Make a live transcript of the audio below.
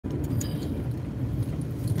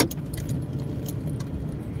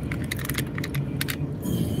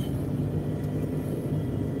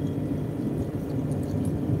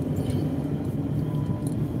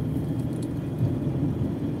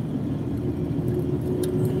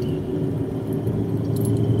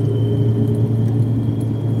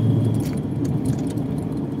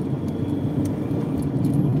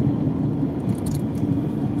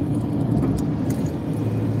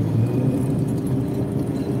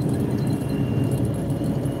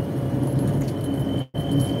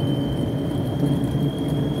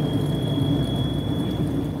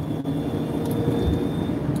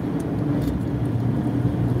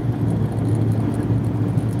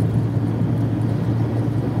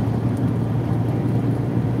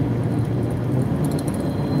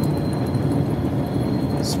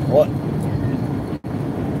Hot.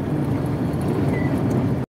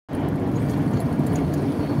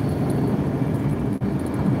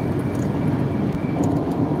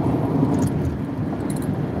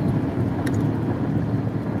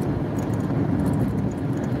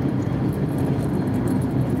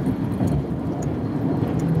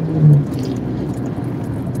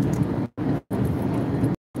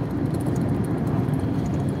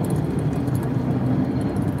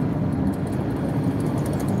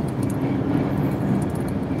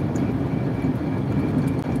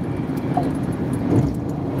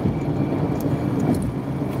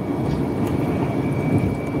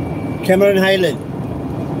 Cameron Highland.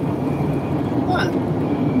 Wah,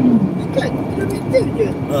 dekat kilometer je.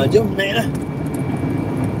 Jom naiklah.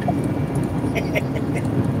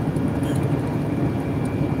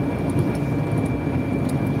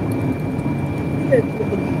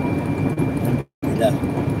 Dah.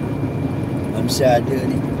 Manusia ada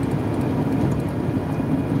ni.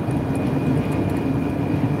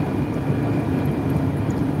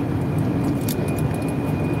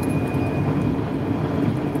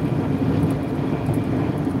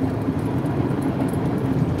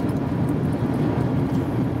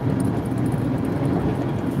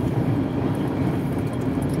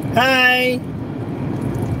 Hi,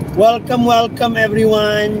 welcome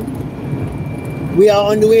everyone. We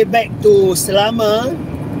are on the way back to Selama.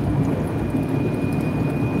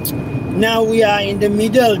 Now we are in the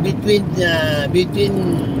middle between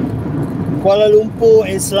Kuala Lumpur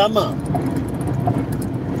and Selama.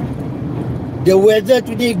 The weather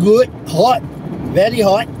today good, hot, very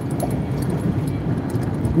hot.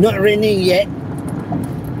 Not raining yet.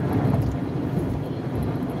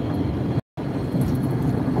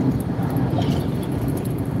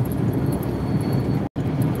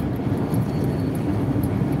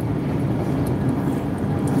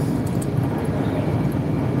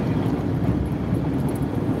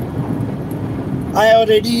 I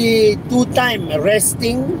already 2 times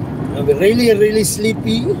resting. I'm really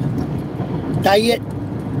sleepy, tired.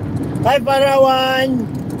 Hi Parawan.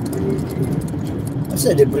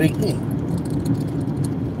 Asal dia break ni?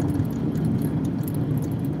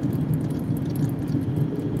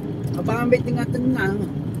 Abang ambil tengah-tengah.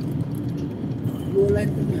 Bulan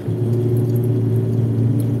tengah.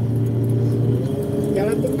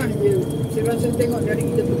 Jalan tengah je. Saya rasa tengok dari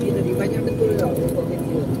kita pergi tadi banyak betul tau.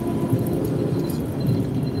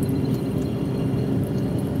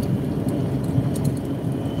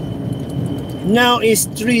 Now is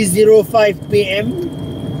 3:05 PM.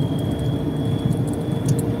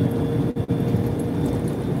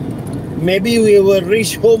 Maybe we will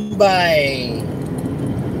reach home by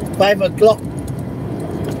 5 o'clock.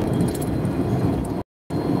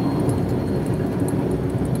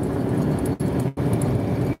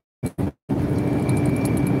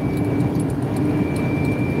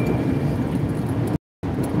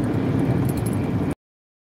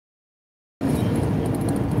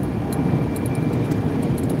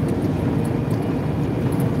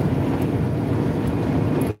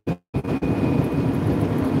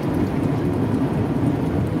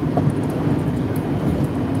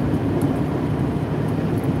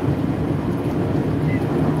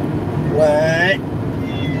 What?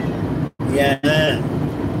 Yeah.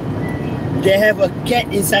 They have a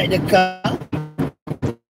cat inside the car.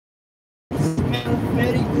 Smells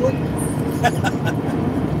very good.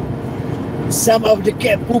 Some of the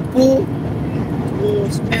cat poo-poo. Oh,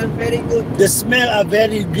 smell very good. The smell are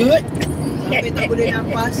very good. Sampai tak boleh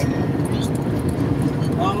nafas.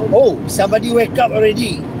 Wow. Oh, somebody wake up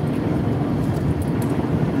already.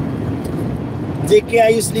 JK,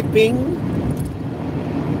 are you sleeping?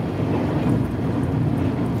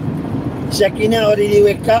 Shakina already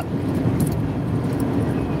wake up.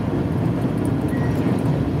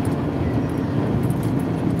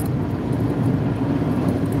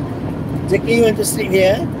 JK, you want to sleep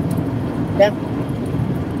here? Come.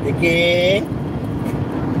 JK.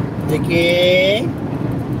 JK.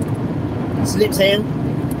 Sleep sayang.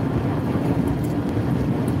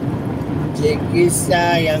 JK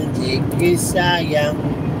sayang, JK sayang.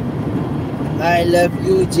 I love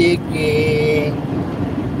you JK.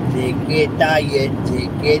 JK tired,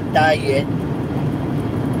 JK tired.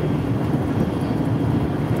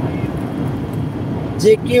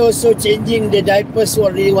 JK also changing the diapers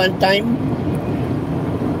already one time.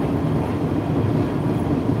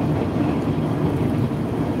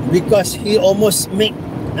 Because he almost make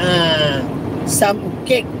some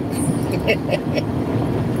cake.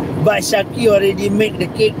 But Shaki already make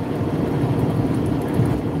the cake.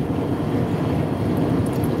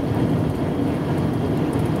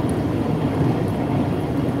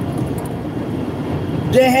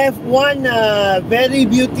 They have one very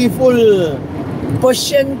beautiful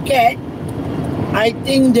Persian cat. I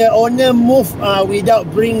think the owner moved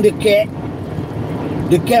without bring the cat.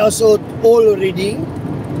 The cat also old already,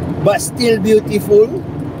 but still beautiful.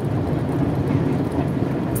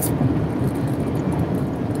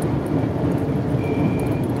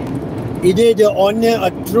 Either the owner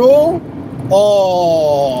a throw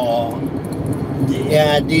or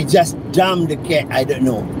they just dump the cat. I don't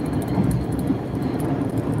know.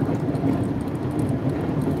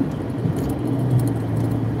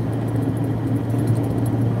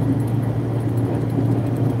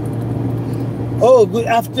 Oh, good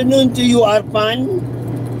afternoon to you, Arpan.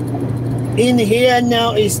 In here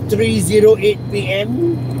now is 3:08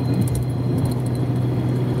 p.m.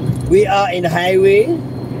 We are in the highway.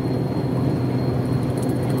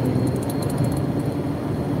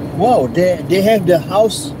 Wow, they have the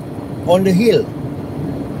house on the hill.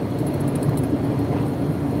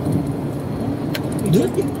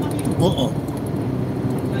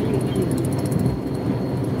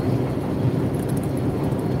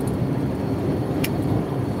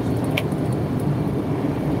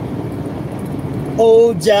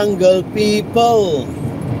 Oh, jungle people,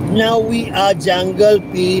 now we are jungle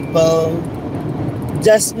people.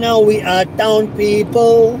 Just now we are town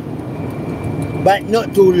people, but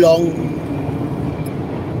not too long.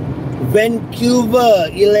 Vancouver,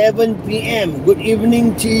 11 p.m. Good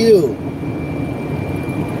evening to you.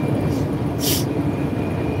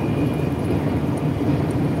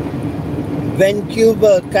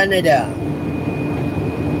 Vancouver, Canada.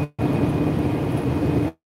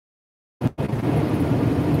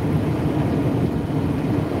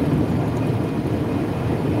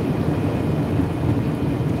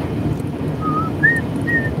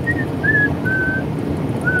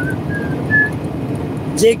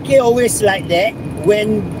 JK always like that.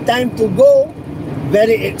 When time to go,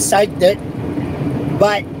 very excited.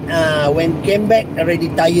 But when came back, already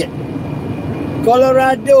tired.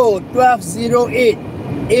 Colorado, 12:08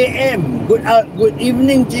 a.m. Good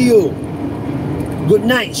evening to you. Good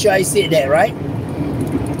night, should I say that, right?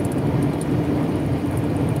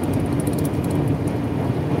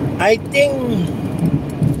 I think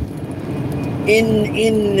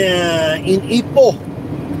in Ipoh,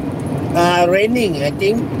 raining, I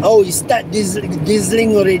think. Oh, it start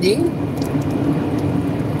drizzling already.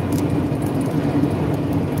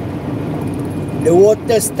 The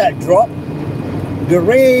water start drop. The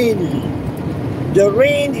rain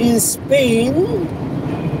in Spain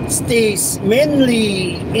stays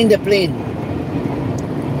mainly in the plain.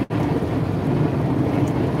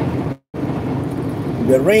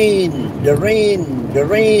 The rain.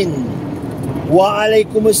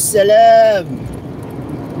 Waalaikumsalam.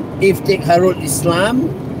 Iftik Harul Islam.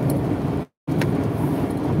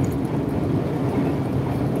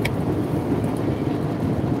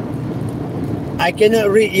 I cannot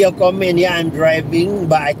read your comment. Yeah, I'm driving,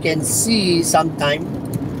 but I can see sometime.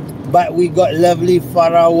 But we got lovely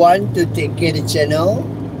Farawan to take care of the channel.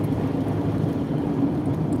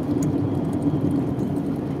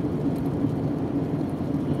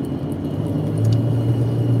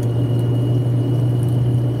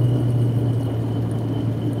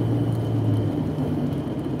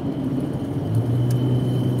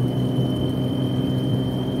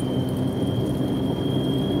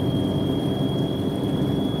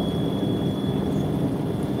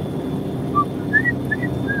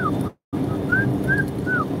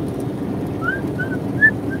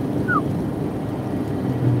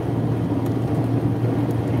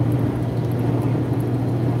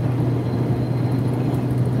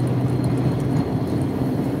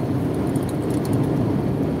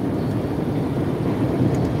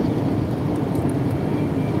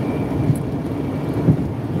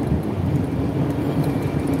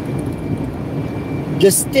 The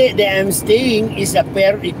state that I'm staying is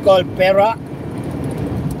called Perak.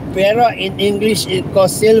 Perak in English is called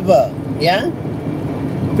silver. Yeah,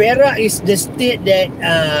 Perak is the state that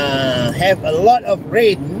have a lot of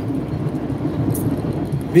rain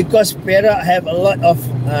because Perak have a lot of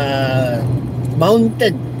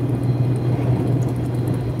mountain.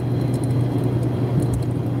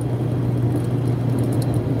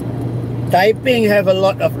 Taiping have a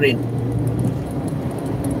lot of rain.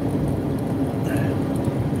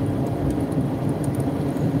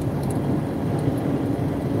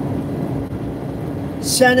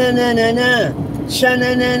 Sha-na-na-na-na,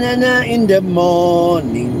 sha-na-na-na-na in the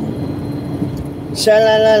morning.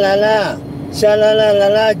 Sha-la-la-la-la,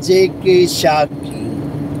 sha-la-la-la-la, JK Shaki.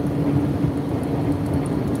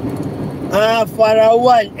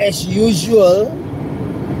 Farawan, as usual,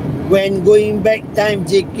 when going back time,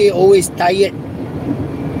 JK always tired.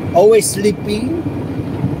 Always sleepy.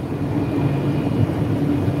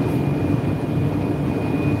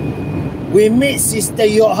 We meet Sister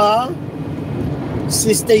Yoha.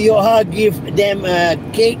 Sister Yoha give them a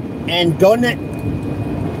cake and donut.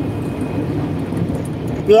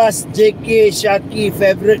 Plus JK Shaki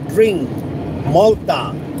favorite drink,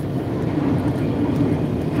 Malta.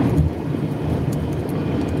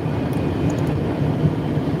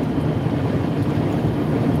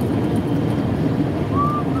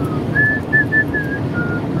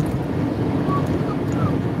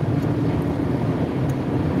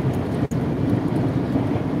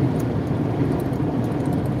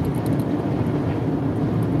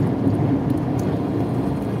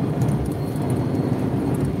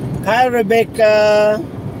 Hi, Rebecca.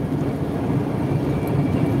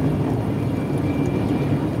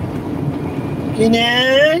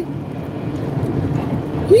 Kina?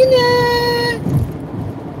 Kina?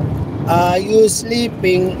 Are you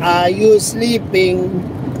sleeping? Are you sleeping?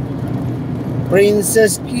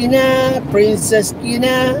 Princess Kina? Princess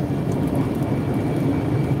Kina?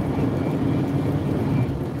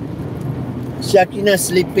 Shakina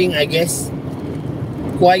sleeping, I guess.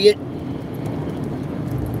 Quiet.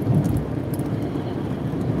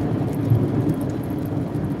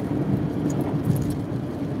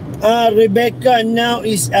 Rebecca, now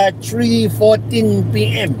is at 3:14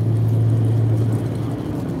 p.m.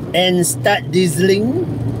 and start drizzling.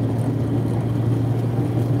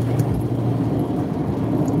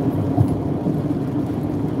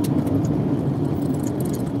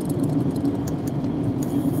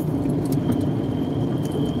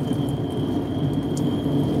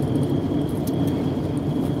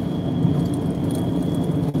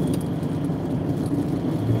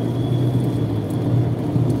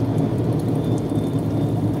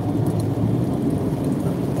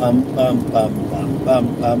 Pam pam pam pam pam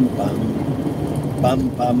pam pam pam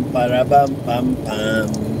pam para bam pam pam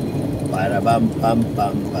para bam pam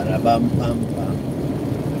pam para bam pam pam.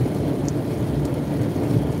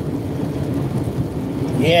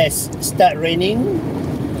 Yes, start raining.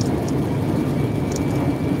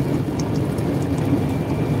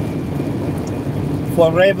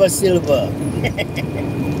 Forever silver.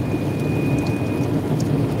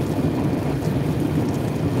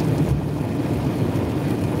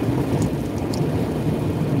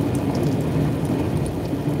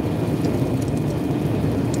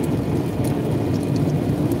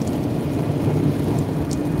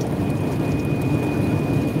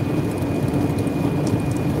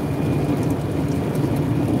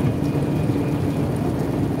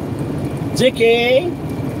 JK,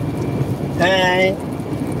 hi,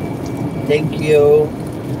 thank you.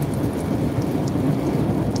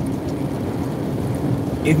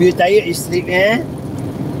 If you tired, you sleep, eh?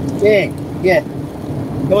 Okay, yeah,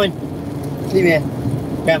 come on, sleep, yeah,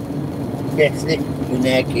 come, okay, sleep.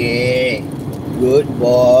 Punake, good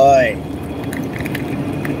boy.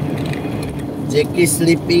 JK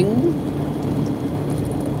sleeping.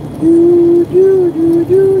 Do do do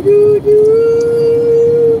do do do.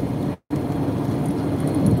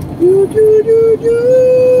 Do do do do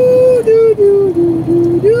do do do do do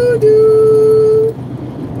do do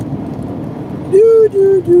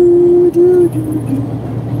do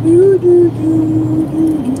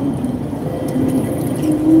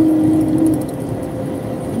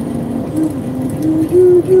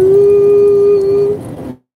do do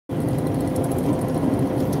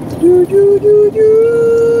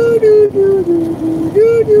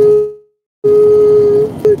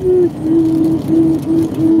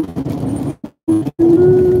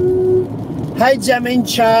Hi, Jamin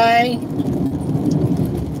Chai.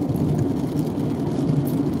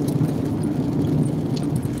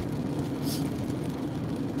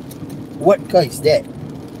 What car is that?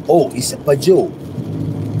 Oh, it's a Peugeot.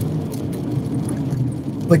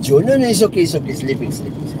 Peugeot? No, it's okay, it's okay. Sleeping.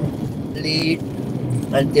 Sleep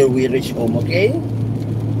until we reach home, okay?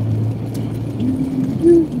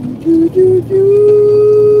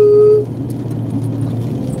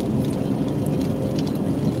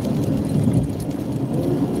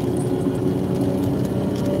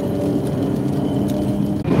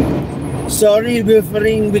 Sorry,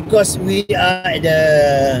 buffering because we are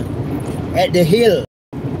at the hill.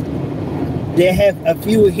 They have a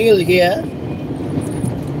few hill here.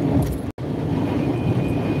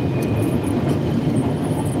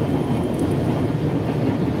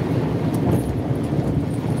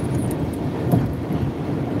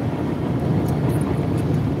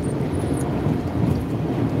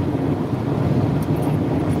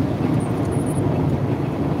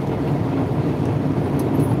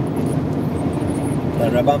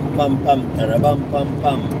 Tarabam pam pam, tarabam pam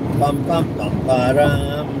pam. Pam pam pam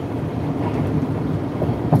param.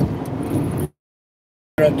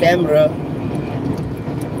 Camera.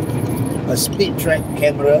 A speed track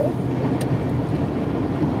camera.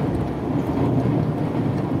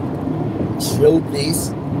 Slow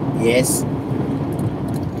please. Yes.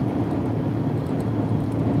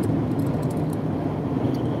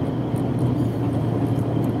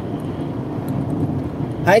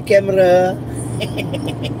 Hi camera.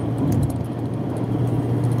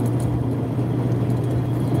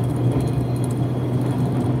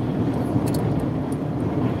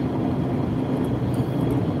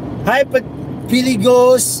 Hi Billy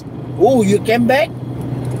Ghost. Oh, you came back?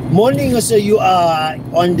 Morning also you are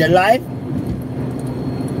on the live?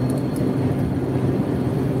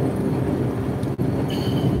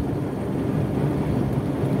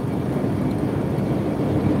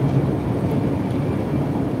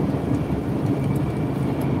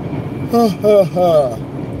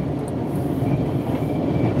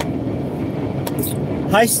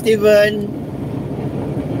 Hi Steven.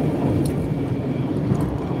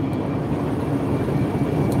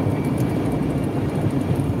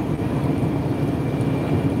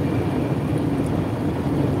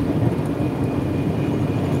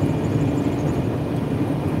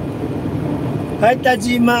 Hi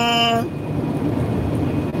Tajima.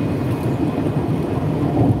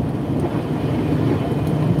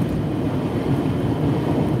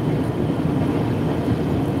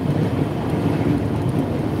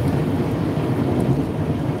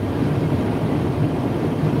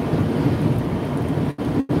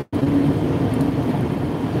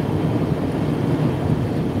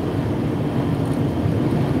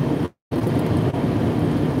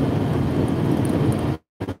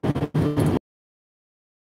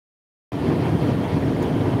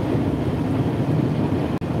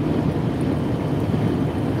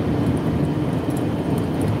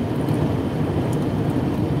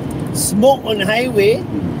 Smoke on highway?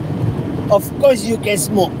 Of course you can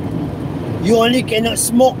smoke. You only cannot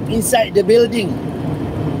smoke inside the building.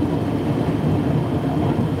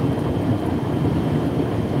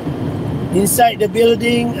 Inside the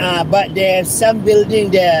building, but there are some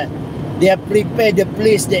building there. They have prepared the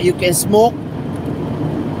place that you can smoke.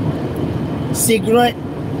 Cigarette,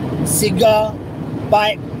 cigar,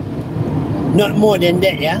 pipe. Not more than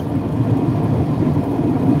that, yeah.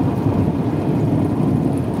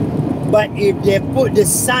 But if they put the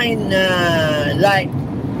sign like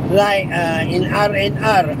in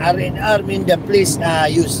R&R mean the place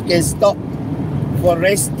you can stop for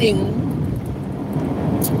resting.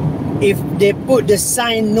 If they put the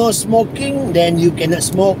sign no smoking, then you cannot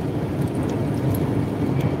smoke.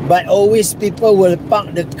 But always people will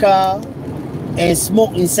park the car and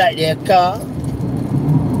smoke inside their car.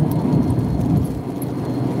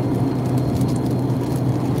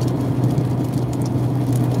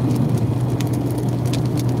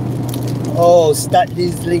 Oh, start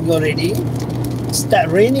drizzling already. Start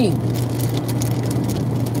raining.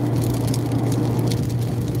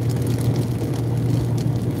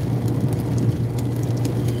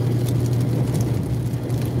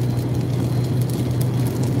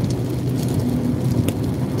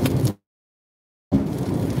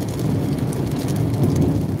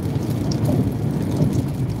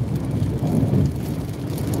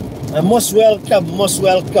 Most welcome, most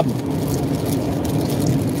welcome.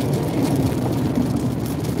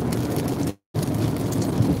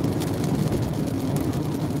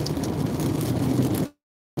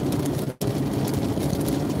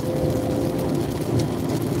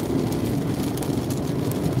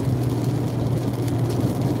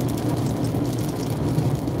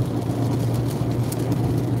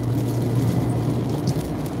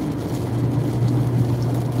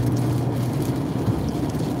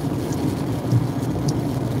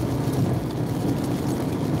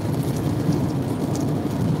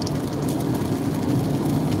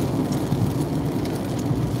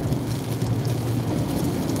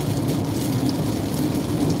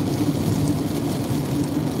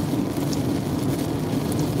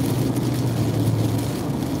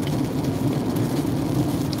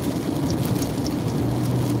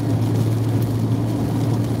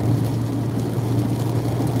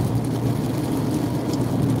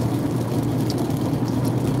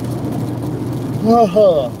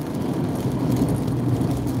 Oh.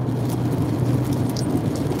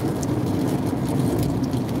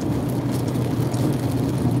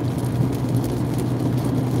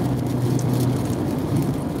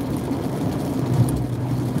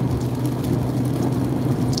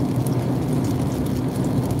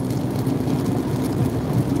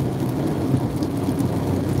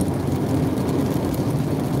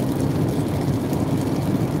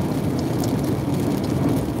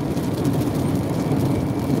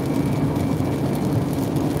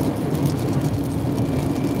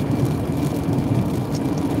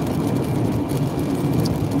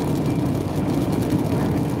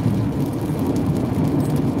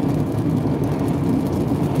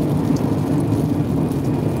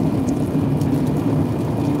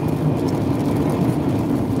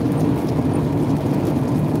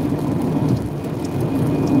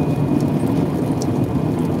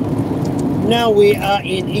 now we are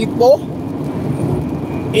in Ipoh.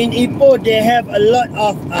 In Ipoh, they have a lot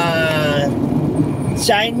of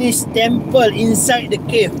Chinese temple inside the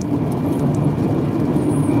cave.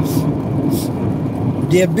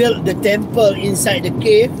 They built the temple inside the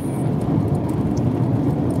cave.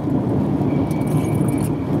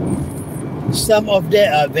 Some of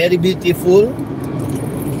them are very beautiful,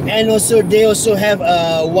 and also they also have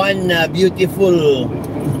one beautiful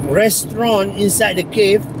restaurant inside the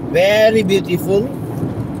cave, very beautiful.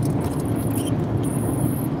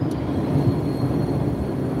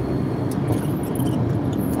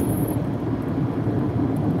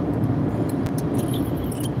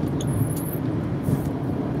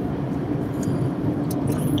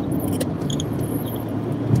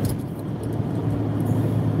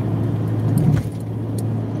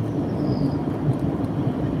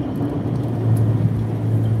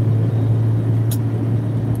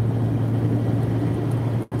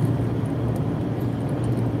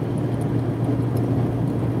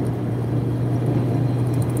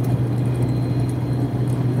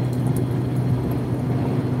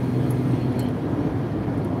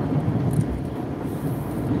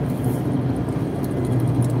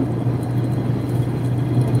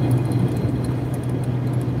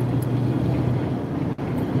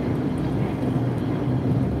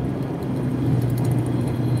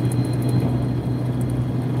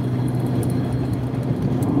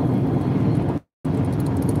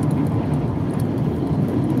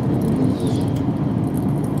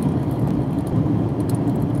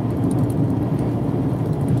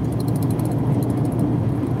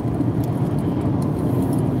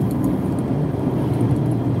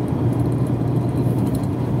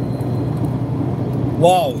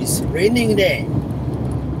 Wow, it's raining there.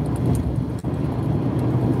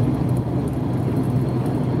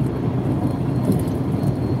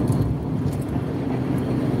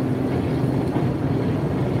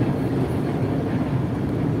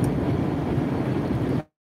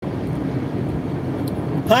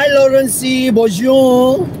 Hi, Laurency,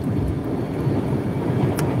 bonjour.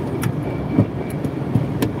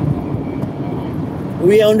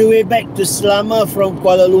 We are on the way back to Selama from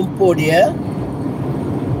Kuala Lumpur, dear.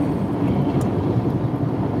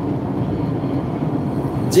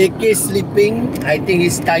 JK sleeping. I think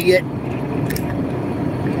he's tired.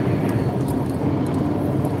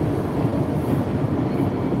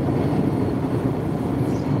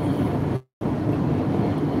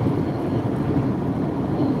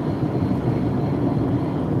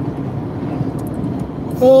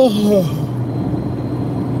 Oh.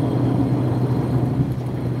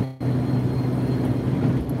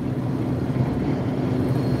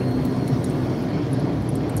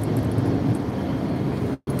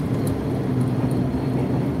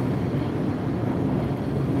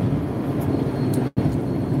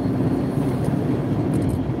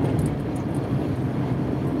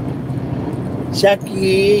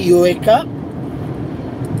 Shaki, you wake up?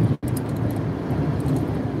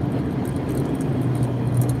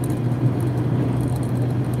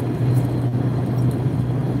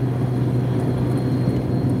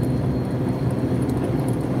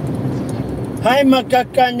 Hi,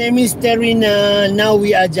 Makaka, name is Terina. Now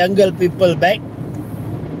we are jungle people back.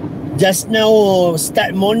 Just now,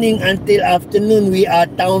 start morning until afternoon, we are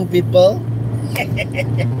town people.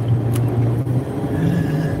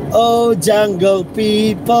 Oh, jungle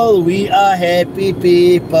people, we are happy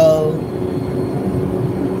people.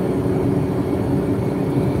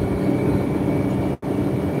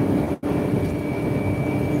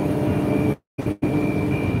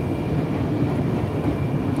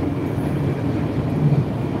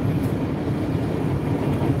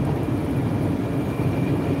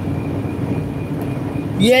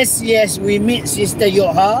 Yes, yes, we meet Sister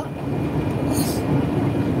Yoha.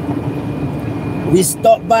 We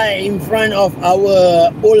stopped by in front of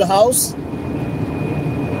our old house.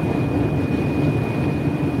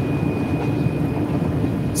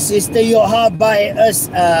 Sister Yoha buy us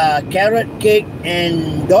a carrot cake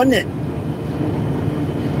and donut.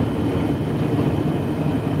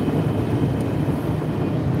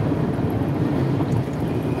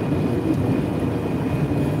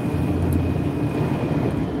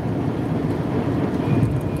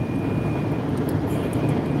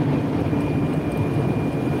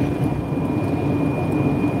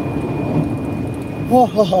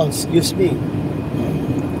 Oh, excuse me.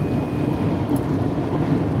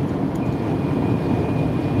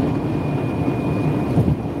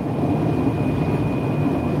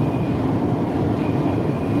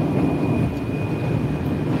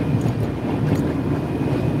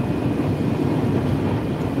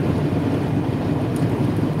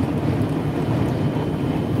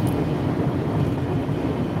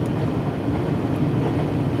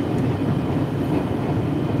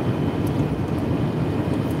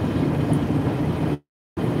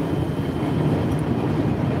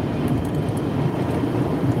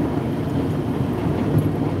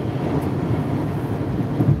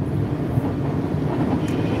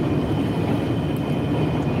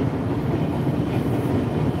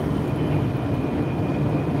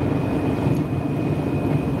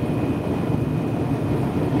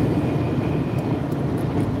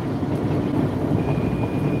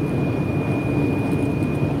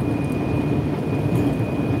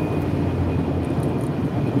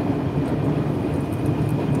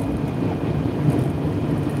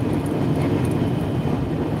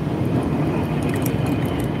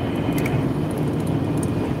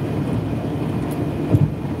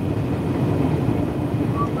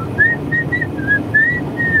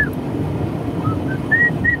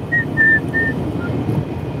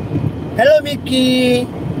 Shaki.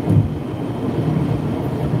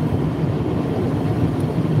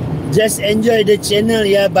 Just enjoy the channel,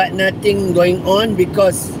 yeah, but nothing going on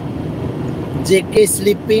because JK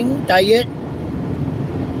sleeping, tired.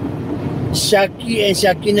 Shaki and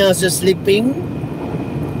Shakina also sleeping.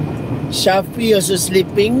 Shafi also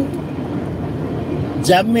sleeping.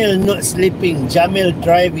 Jamil not sleeping. Jamil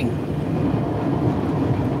driving.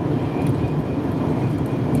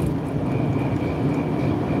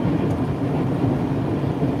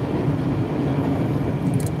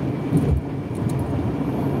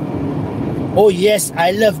 Oh yes,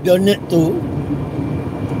 I love donut too.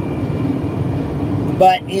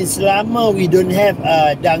 But in Selama we don't have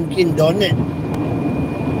a Dunkin Donut.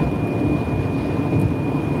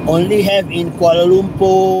 Only have in Kuala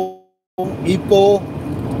Lumpur, Ipoh.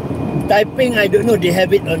 Taiping, I don't know they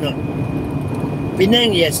have it or not.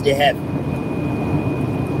 Penang, yes, they have.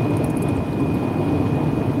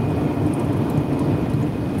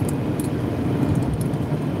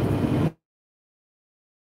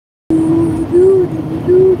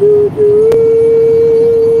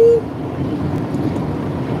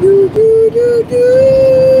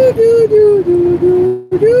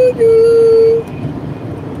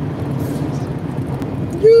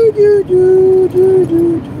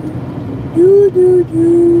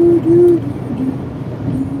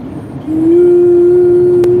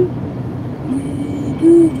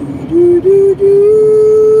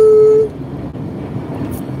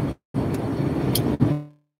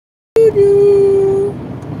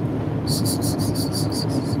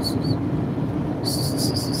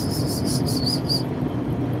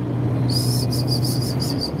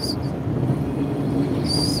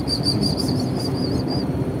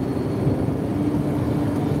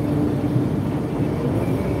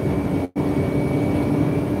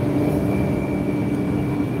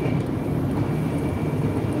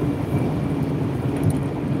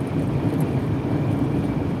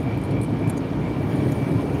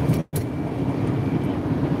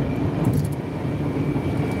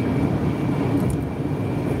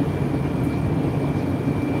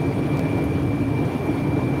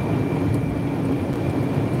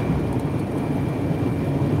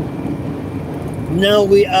 Now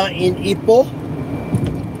we are in Ipoh.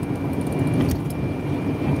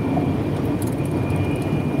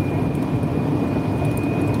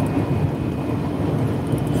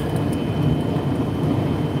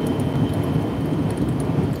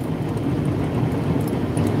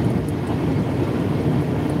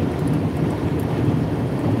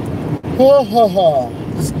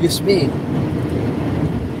 Excuse me.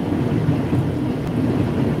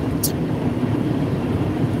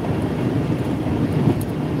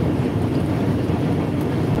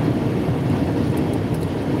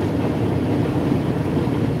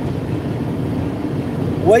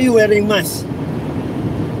 Why are you wearing mask?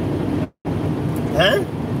 Huh?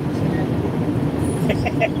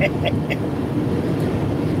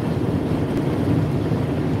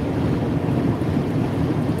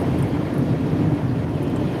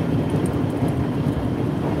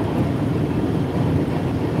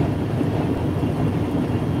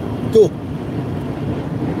 Tu.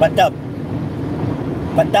 Batam.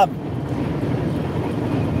 Batam.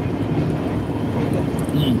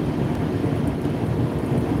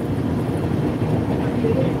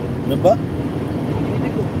 Nampak?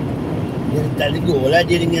 Dia tak tegur lah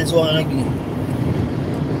dia dengan seorang lagi.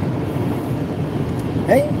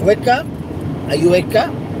 Hey, wake up. Are you wake up?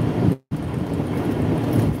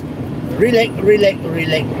 Relax, relax,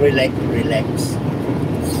 relax, relax, relax.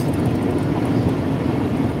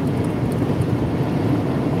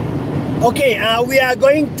 Okay, we are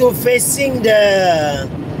going to facing the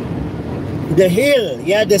hill,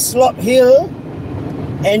 yeah, the slope hill,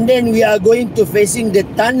 and then we are going to facing the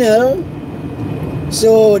tunnel.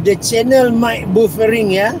 So the channel might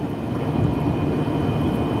buffering, yeah.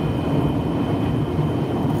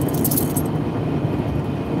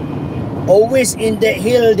 Always in that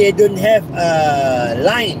hill they don't have a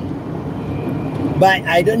line, but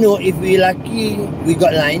I don't know if we lucky we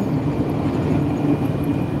got line.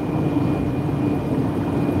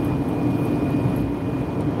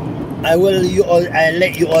 I will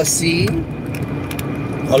let you all see.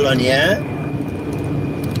 Hold on, yeah.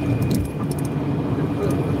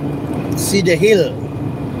 See the hill.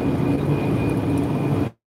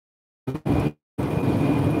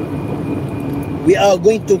 We are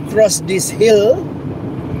going to cross this hill,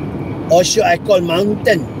 or should I call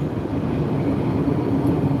mountain?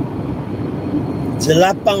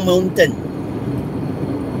 Jelapang Mountain.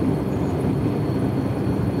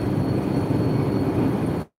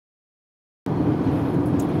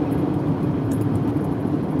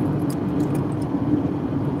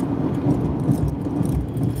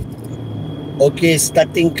 Okay,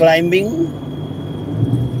 starting climbing.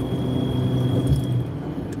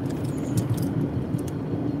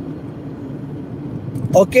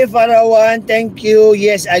 Okay, Farawan, thank you.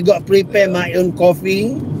 Yes, I got prepare my own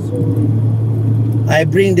coffee. I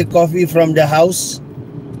bring the coffee from the house.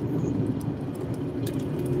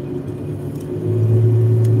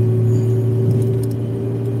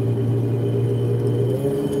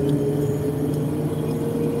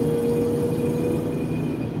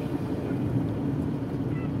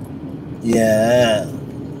 Yeah.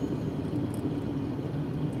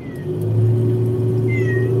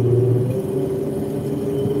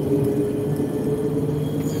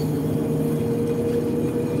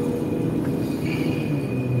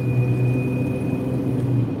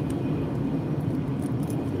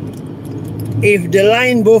 If the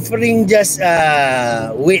line buffering, just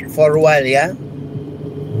wait for a while, yeah.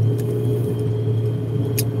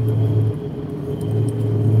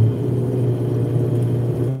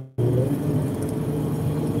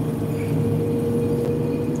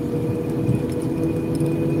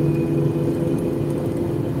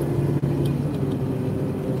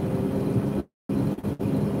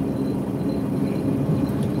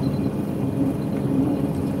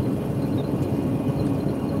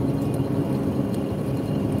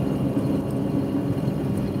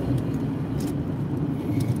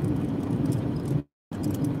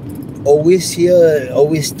 Always here,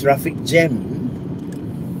 always traffic jam.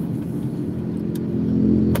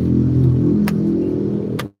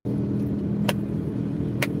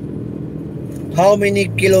 How many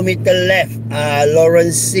kilometer left?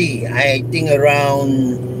 Lawrence C. I think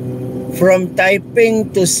around from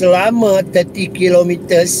Taiping to Selama 30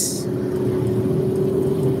 kilometers.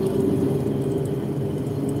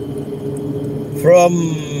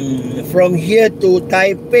 From here to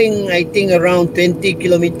Taiping, I think around 20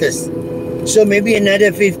 kilometers. So maybe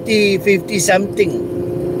another 50 something.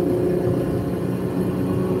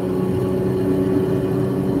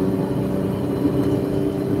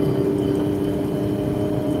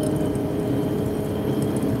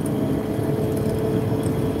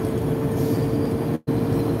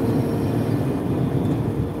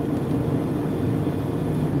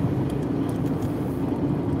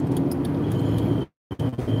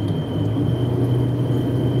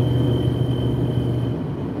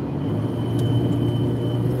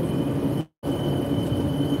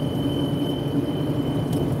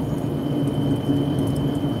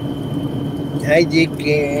 Hi,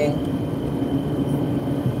 JK.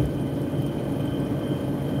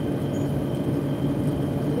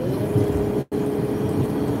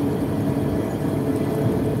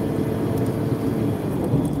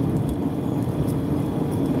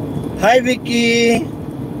 Hi, Vicky.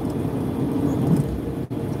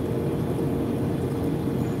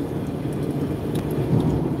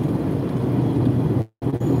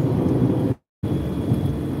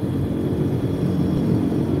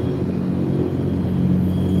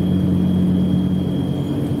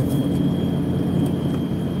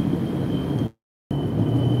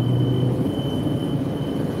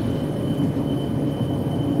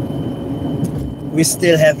 We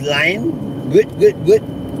still have line. Good, good, good.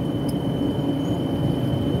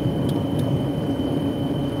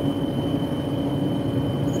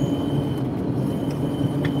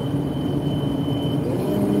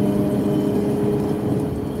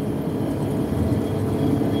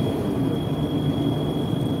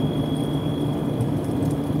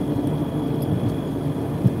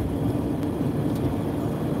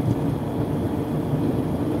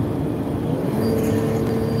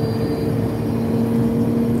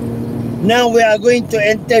 Now we are going to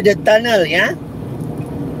enter the tunnel, yeah?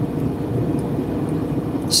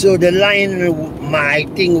 So the line, I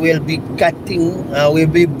think, will be cutting, will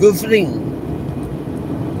be buffering.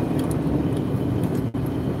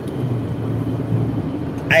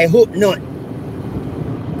 I hope not.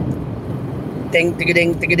 Ting,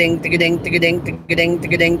 tigiding, tigiding, tigiding, tigiding, tigiding,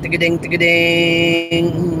 tigiding, tigiding, tigiding.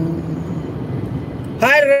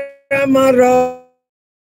 Hi, Ramaro.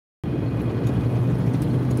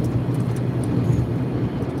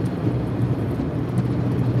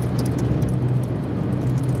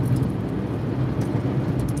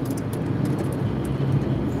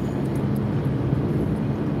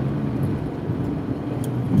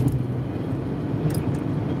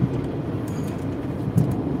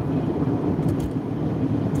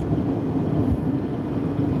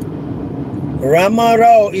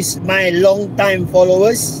 Ramaro is my long-time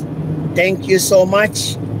followers. Thank you so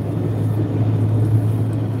much.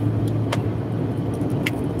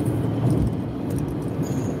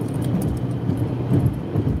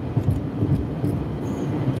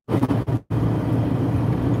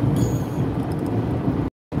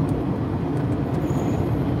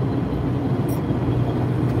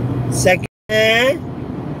 Sakina,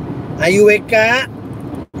 are you wake up?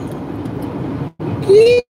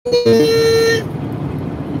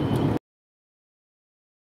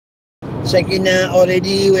 Sakina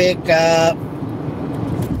already wake up.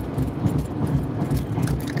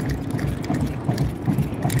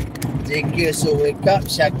 JK also wake up.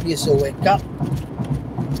 Shaki also wake up.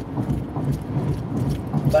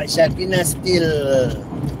 But Shakina still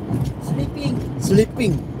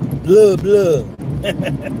sleeping. Blur.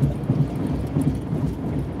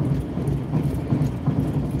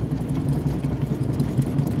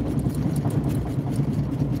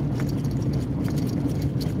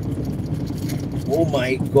 Oh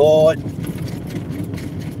my God.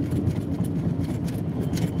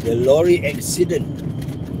 The lorry accident.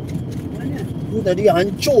 Mana? Tu tadi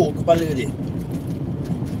hancur kepala dia.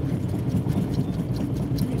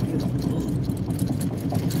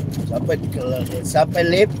 Sampai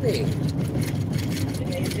lepeh.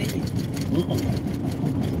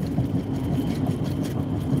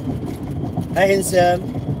 Hi handsome.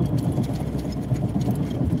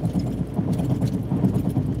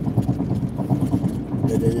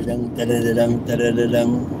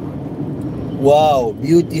 Tadadadang. Wow,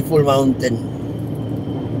 beautiful mountain.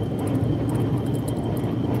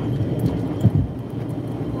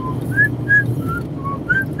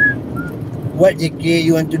 What, JK,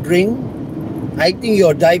 you want to drink? I think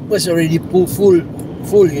your diaper's already full,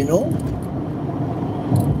 you know?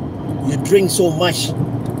 You drink so much.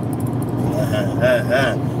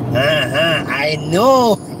 I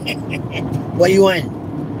know. What you want?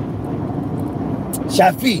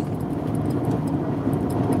 Shafi.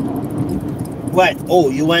 What? Oh,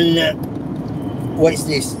 you want... what is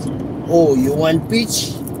this? Oh, you want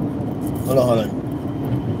peach? Hold on.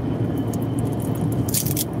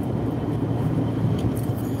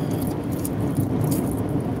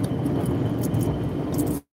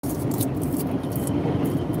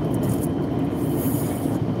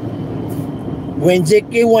 When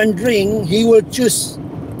JK want drink, he will choose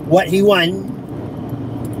what he want.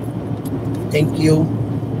 Thank you.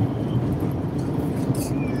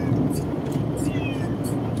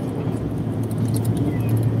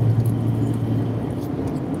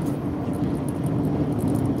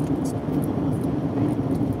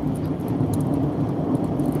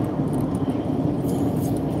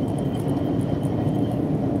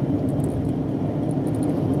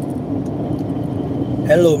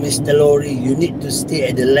 Hello, Mr. Lorry. You need to stay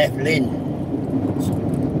at the left lane.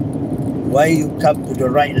 Why you come to the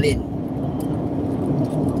right lane?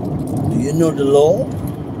 Do you know the law?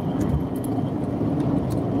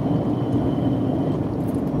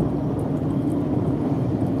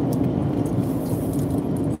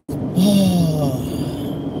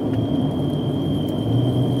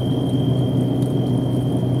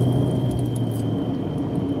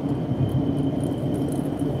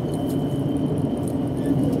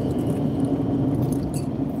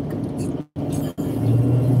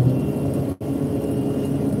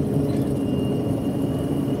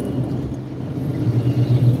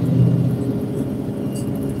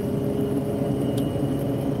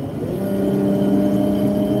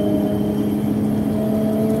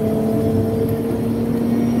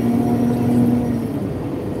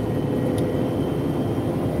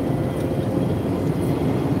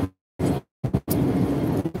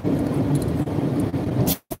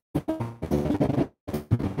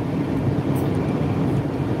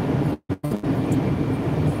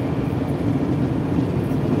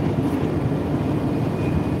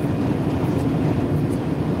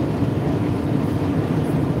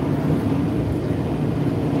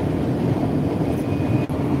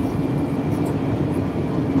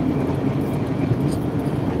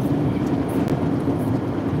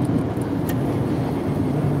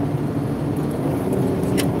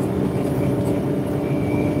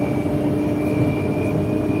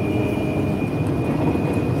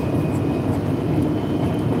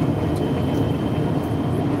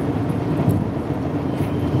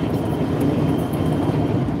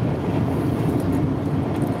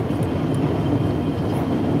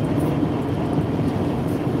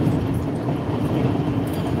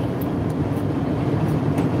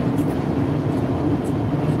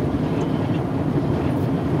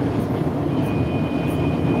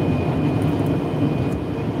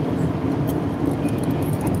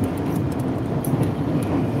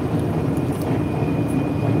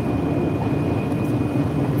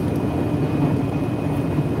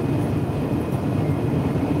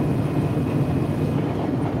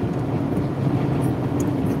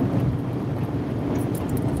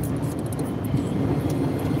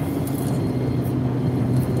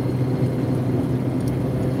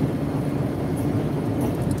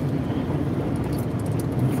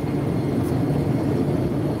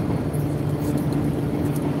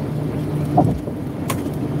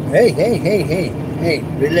 Hey,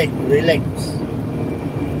 relax.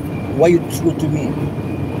 Why you true to me?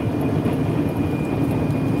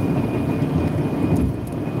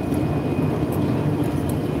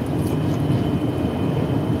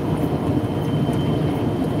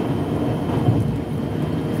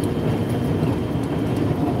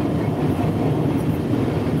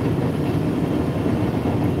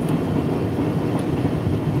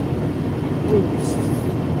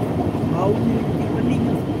 Bau ni pening.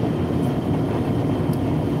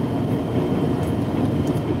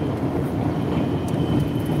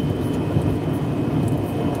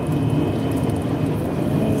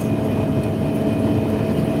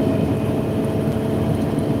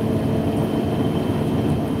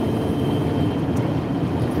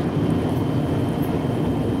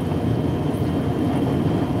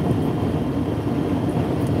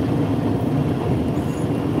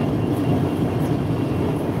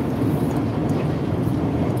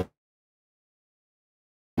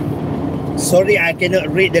 Sorry, I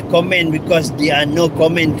cannot read the comment because there are no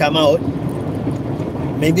comment come out.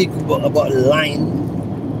 Maybe about line.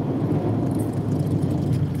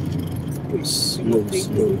 Slow.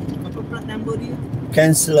 Apa plat number dia?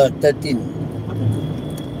 Canceller 13. Apa tu?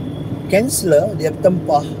 Canceller dia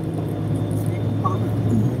tempah. Mahal.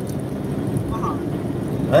 Mahal.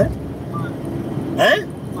 Ha? Mahal. Ha?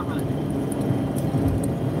 Mahal.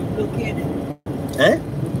 Blokier dia. Ha?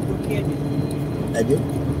 Blokier dia. Ada?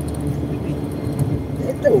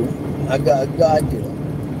 Tak tahu. Agak-agak ada.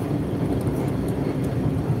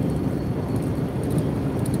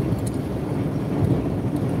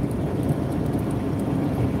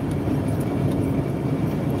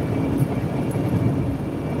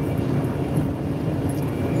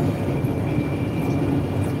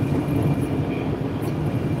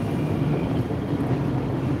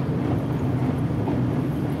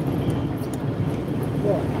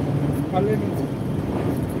 Wah, kalau ni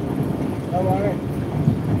lawa kan?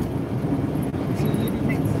 Sini di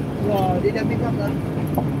Max. Wah, dia dah make up dah.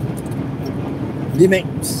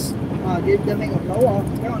 D-Max. Dia dah make up lawa.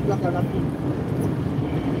 Tengok belakang lampu.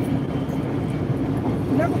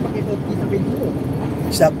 Kenapa pakai topi sampai dua?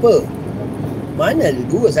 Siapa? Mana ada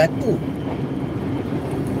dua, satu.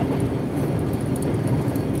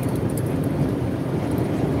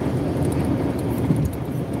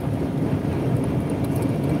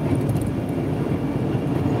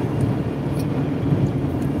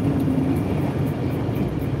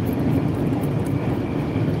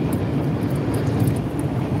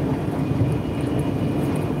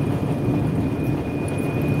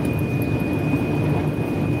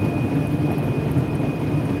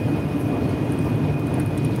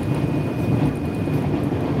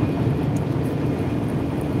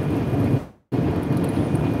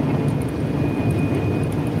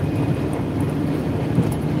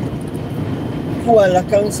 Kuala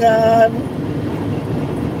Kangsar.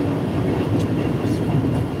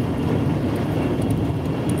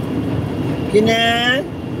 Kina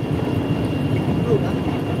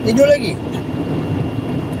tidur lagi.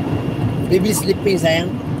 Baby sleeping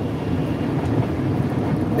sayang.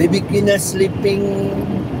 Baby Kina sleeping.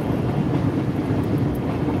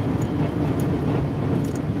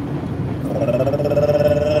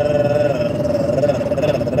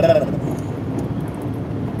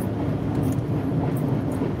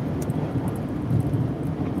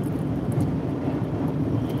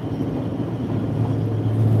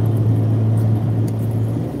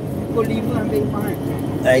 Pukul 5 ambil rumah kan?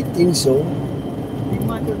 I think so. 5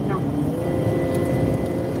 atau 6.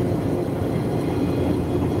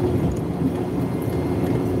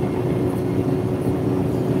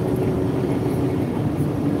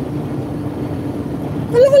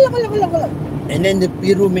 Kala. And then the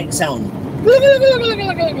piru make sound.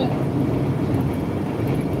 Kala.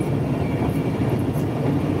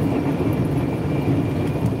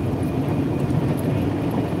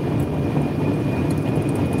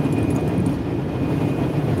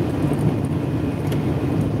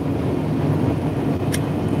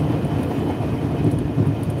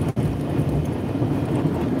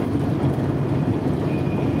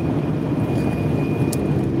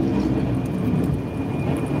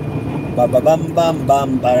 Bam bam bam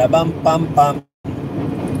para bam pam pam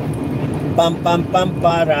pam pam pam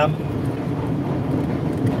param.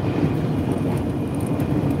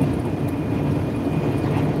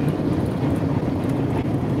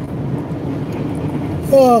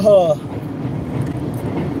 Oh.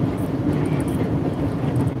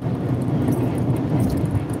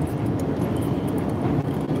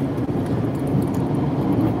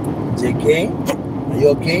 JK, are you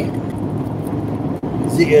okay?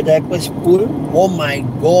 Is it your diapers full? Oh my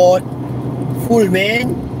god, full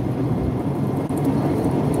man.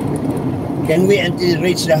 Can wait until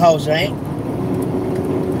reach the house, right?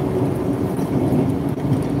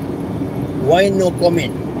 Why no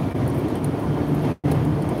comment?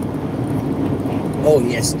 Oh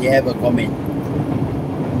yes, they have a comment,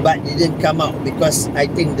 but didn't come out because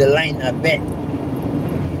I think the line are bad.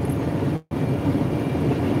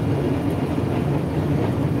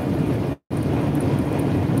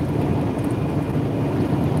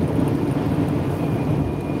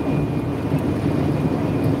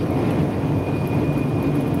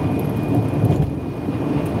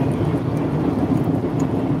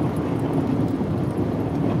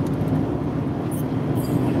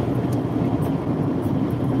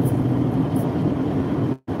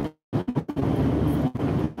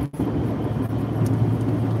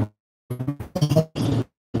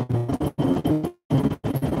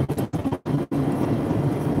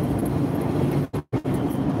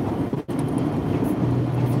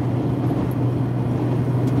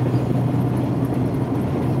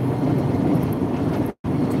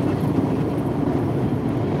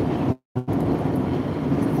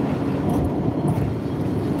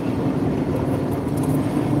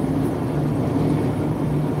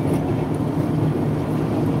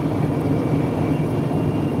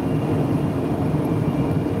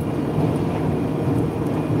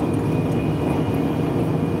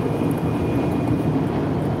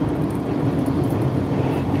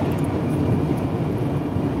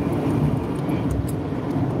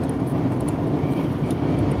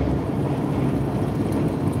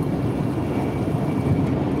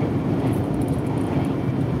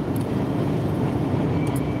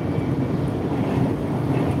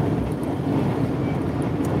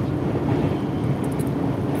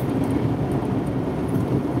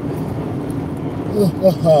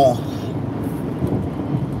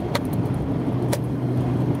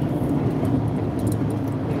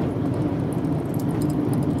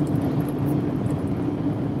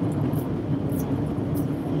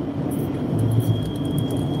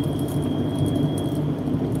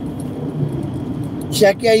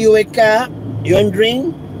 Shakia, you wake up? You want drink?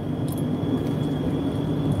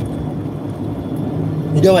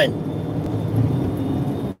 You don't want?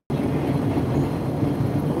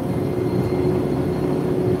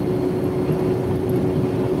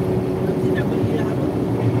 Nanti nak belilah apa?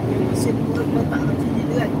 Yang mesin murah letak kat sini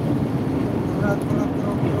tu kan.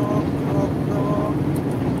 Krok.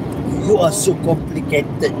 You are so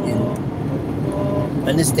complicated, you know.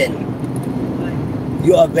 Understand?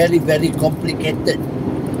 You are very, very complicated.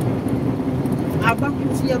 Abang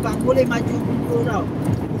kursi abang boleh maju mundur tau.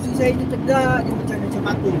 Kursi saya ni tegak, dia macam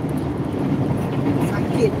batu.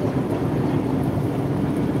 Sakit tu.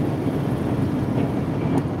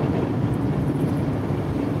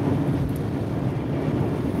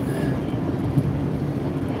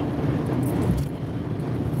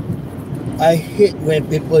 I hate when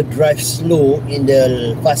people drive slow in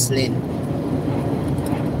the fast lane.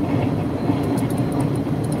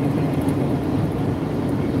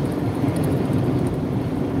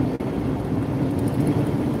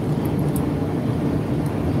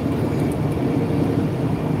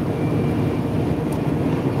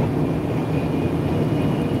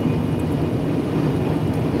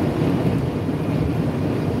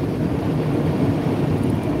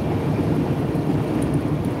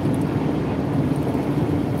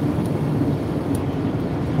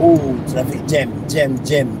 Oh, traffic jam. Uish,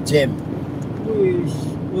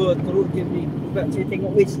 teruk jam ni. Sebab saya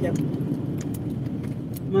tengok waste jam.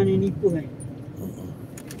 Mana nipu kan?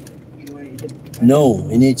 No,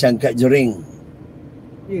 ini Cangkat Jering.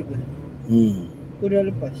 Ya ke? Kau dah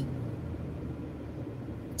lepas?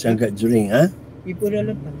 Cangkat Jering, ha? Ipoh dah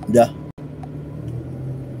lepas? Dah.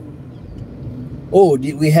 Oh,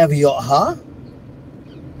 did we have Yokha?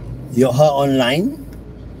 Yokha online?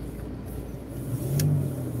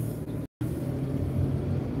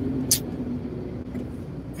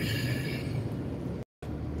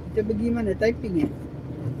 Kita pergi mana? Typing eh?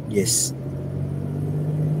 Yes.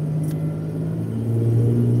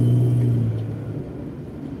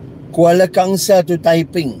 Kuala Kangsar to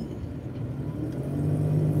Taiping.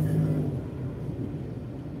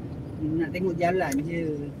 Nak tengok jalan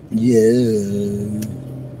je. Yeah.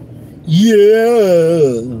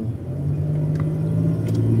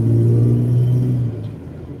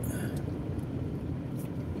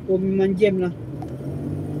 Oh, memang jam lah.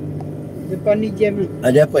 Depan ni jam lah.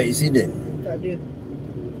 Ada apa accident? Tak ada.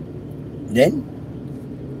 Then?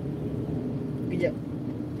 Kejap.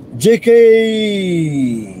 JK.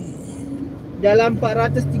 Dalam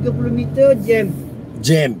 430 meter jam.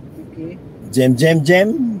 Okey. Jam.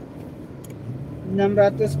 640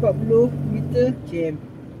 meter jam.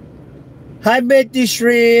 Hi Betty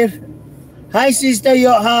Shree. Hi, Sister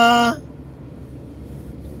Yoha.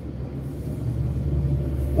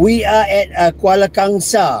 We are at Kuala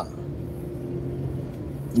Kangsar.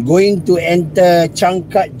 Going to enter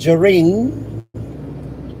Changkat Jering.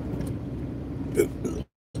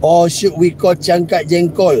 Or should we call Changkat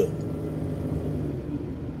Jengkol?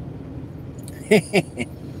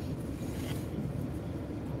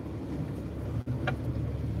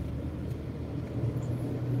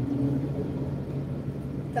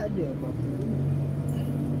 Tak ada apa-apa.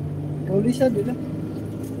 Polis ada lah.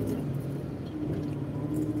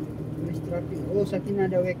 Polis trafik. Oh, Sakina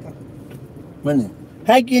ada wake up. Mana?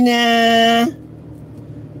 Hai, Kina.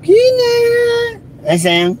 Kina. Hai,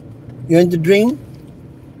 sayang. You want to drink?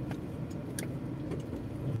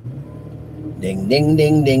 Ding, ding,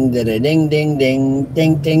 ding, ding, da, da, ding, ding, ding,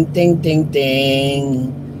 ding, ding, ding, ding,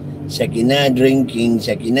 ding. Sakina drinking,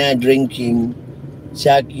 Sakina drinking,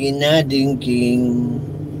 Sakina drinking.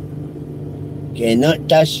 Cannot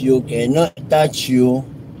touch you, cannot touch you.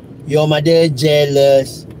 Your mother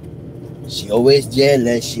jealous. She always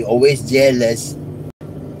jealous, she always jealous.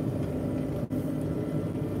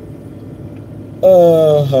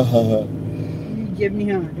 Ni jam ni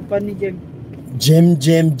ha. Depan ni jam. Jam,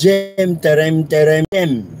 jam, jam, terem, terem,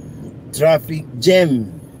 jam. Traffic jam.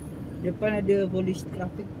 Depan ada polis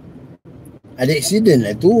trafik. Ada accident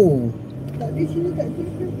lah tu. Tak ada sini, tak ada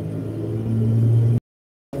sini.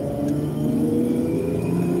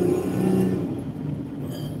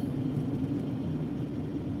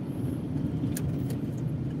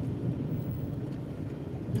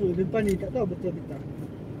 Oh, depan ni tak tahu betul ke tak.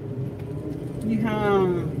 Ni ha.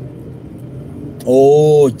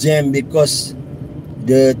 Oh, jam because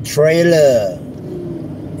the trailer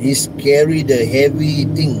is carry the heavy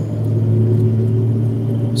thing.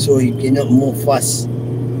 So he cannot move fast.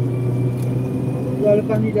 Kalau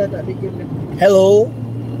lepas ni dah tak ada jam dah. Hello?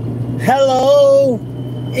 Hello?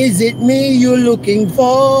 Is it me you looking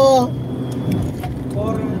for?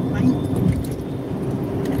 Orang main.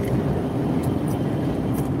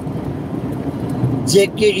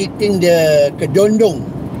 JK eating the kedondong.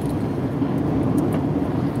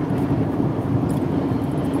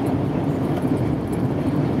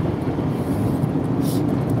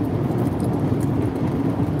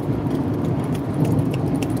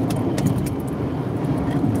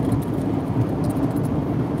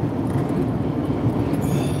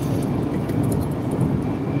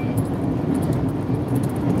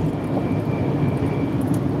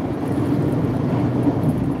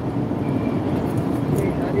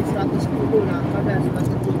 Dari 110 lah, pada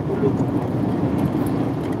 170.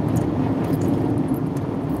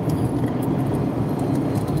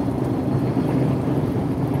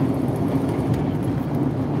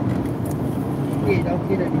 Dah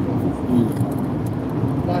okey dah ni.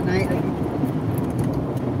 Dah naik lagi.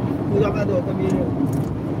 Kurang ada kamera.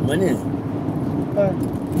 Mana? Depan.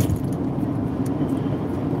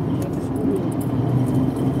 110.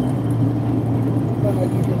 Depan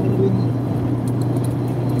lagi dia berbunyi.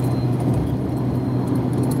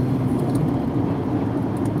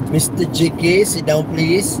 Mr. JK, sit down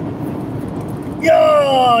please.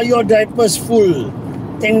 Yeah, your diaper's full.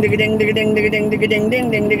 Ding ding ding ding ding ding ding ding ding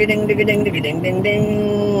ding ding ding ding ding ding ding ding ding.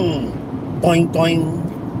 Toing toing.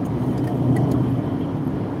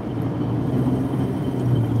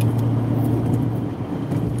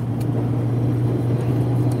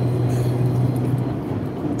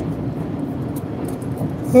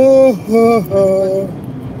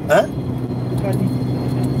 Huh? Depan ni.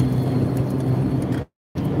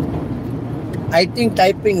 I think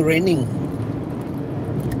typing raining.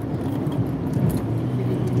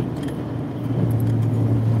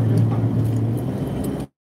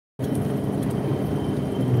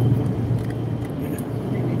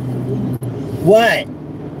 What?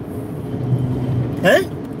 Huh?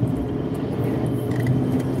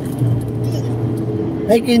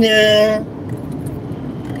 Hai Kina.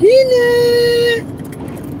 Kina.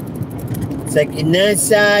 Sakina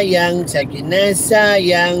sayang, Sakina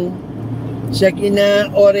sayang.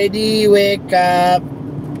 Sakina already wake up.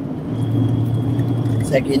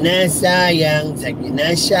 Sakina sayang,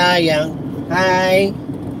 Sakina sayang. Hi.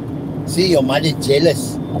 See, your mother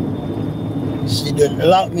jealous. She don't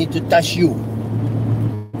allow me to touch you.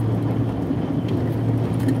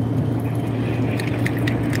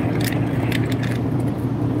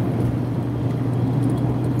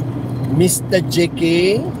 Mr.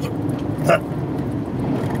 JK.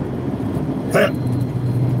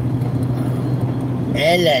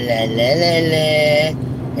 La la la la la.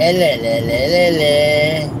 La la la la la.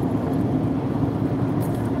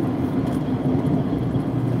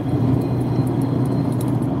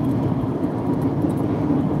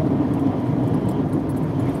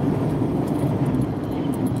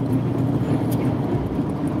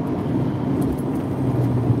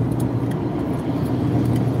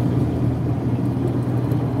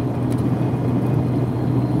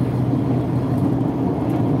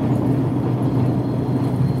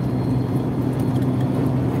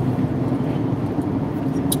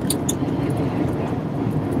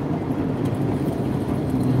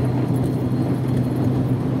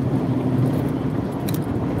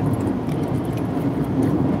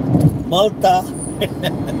 Malta.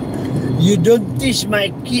 You don't teach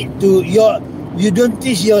my kid to you don't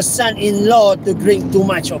teach your son-in-law to drink too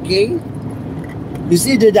much, okay? You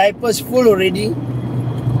see the diapers full already?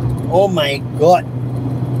 Oh my God.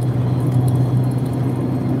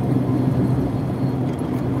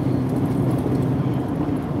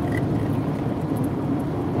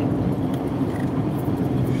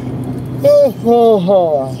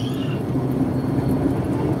 Oh.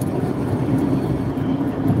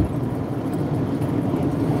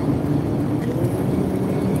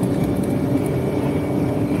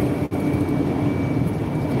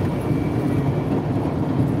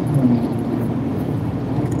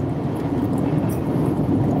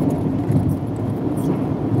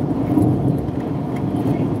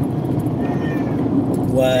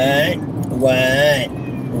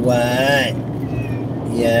 What?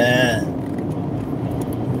 Yeah.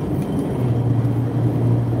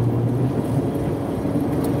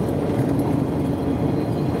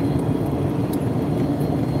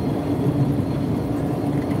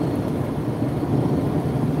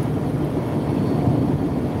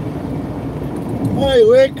 Hey,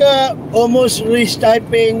 wake up. Almost reached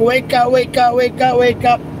typing. Wake up.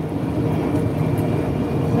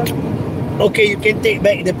 Okay, you can take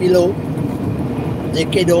back the pillow.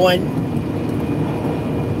 JK don't want.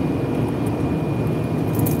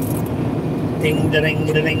 Ding, ding,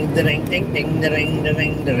 ding, ding, ding, ding, ding, ding,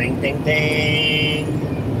 ding, ding, ding.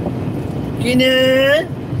 Kina,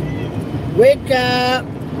 wake up.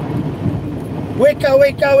 Wake up.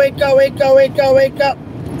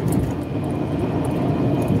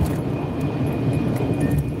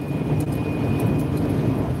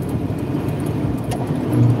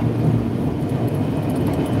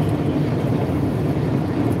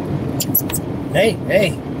 Hey.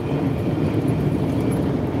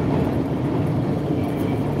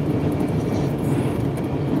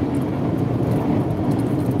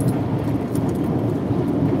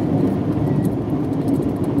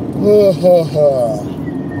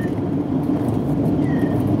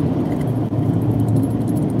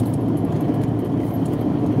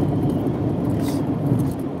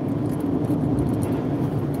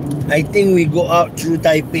 I think we go out through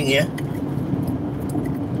typing, yeah?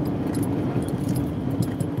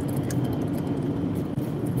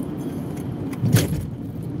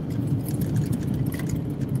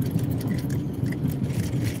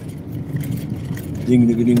 Ding.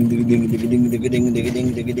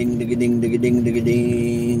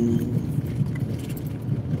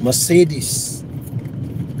 Mercedes.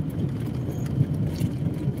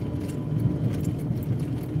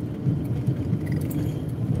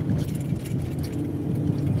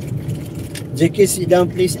 JK, sit down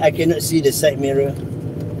please. I cannot see the side mirror.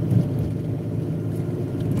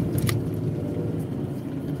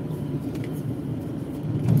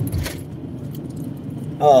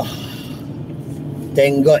 Oh,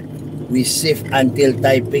 thank God we saved until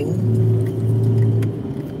typing.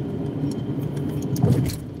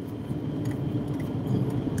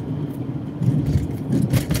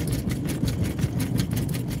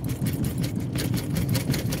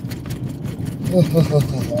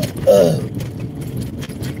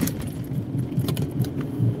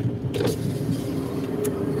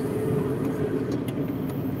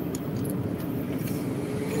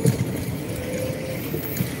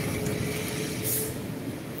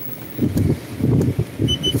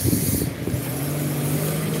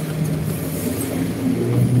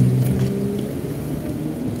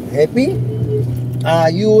 Happy?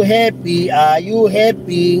 Are you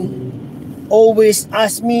happy? Always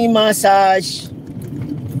ask me massage.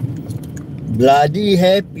 Bloody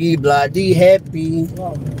happy.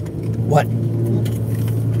 What?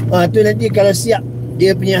 Tu nanti kalau siap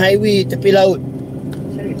dia punya highway tepi laut.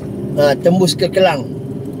 Tembus ke Kelang.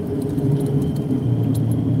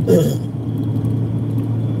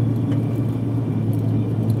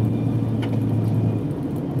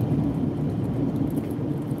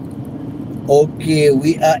 Okay,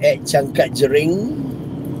 we are at Cangkat Jering.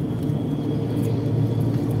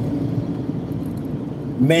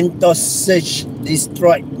 Mentos search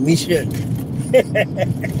destroyed mission.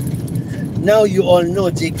 Now you all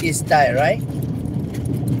know JK style, right?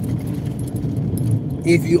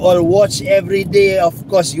 If you all watch every day, of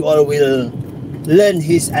course you all will learn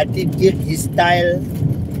his attitude, his style.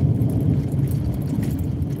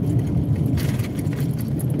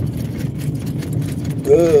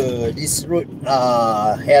 This road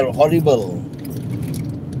horrible.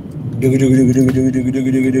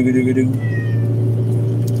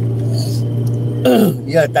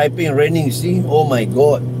 Yeah, typing raining, see? Oh my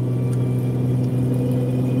God.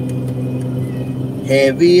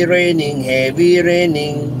 Heavy raining.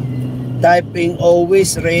 Typing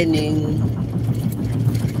always raining.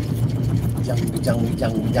 Jang.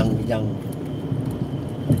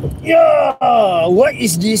 Yeah, what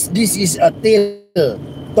is this? This is a tail.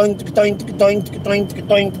 Toing toing toing toing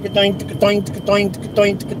toing toing toing toing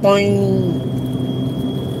toing toing.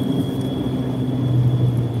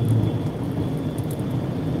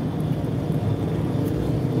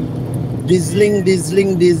 Dizzling.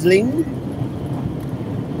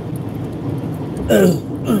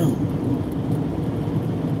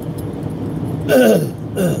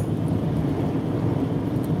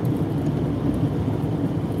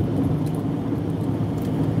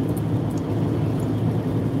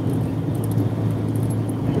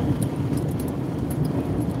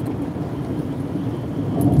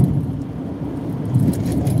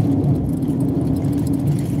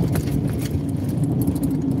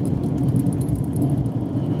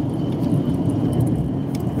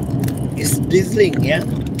 It's drizzling, yeah?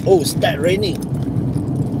 Oh, start raining.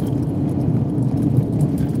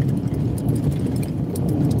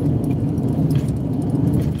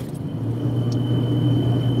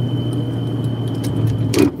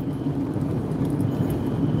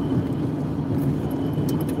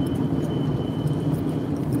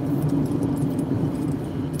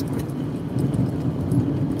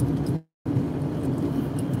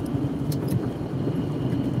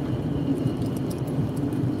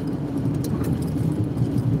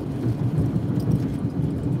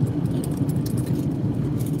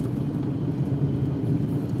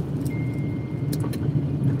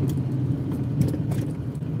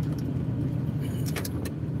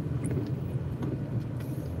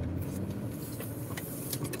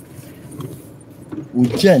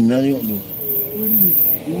 Hujan lah tengok tu.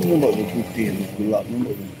 Nampak tu putih tu, gelap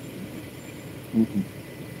nampak tu.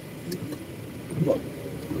 Nampak.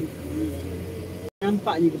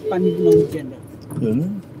 Nampak je depan ni kena hujan dah.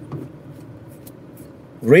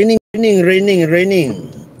 Raining.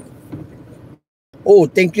 Oh,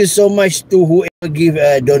 thank you so much to whoever give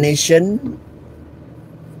a donation.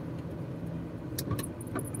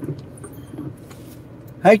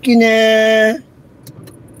 Hai Kina.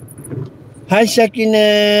 Hai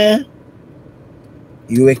Syakina.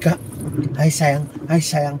 You wake up. Hai sayang.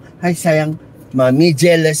 Mami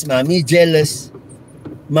jealous.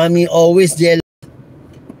 Mami always jealous.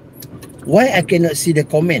 Why I cannot see the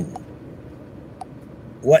comment?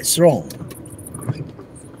 What's wrong?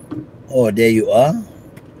 Oh, there you are.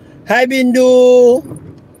 Hi Bindu.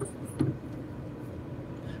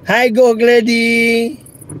 Hi Go Glady.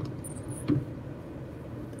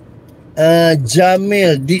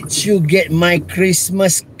 Jamil, did you get my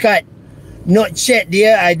Christmas card? Not yet,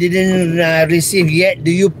 dear. I didn't receive yet.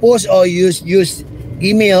 Do you post or use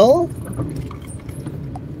email?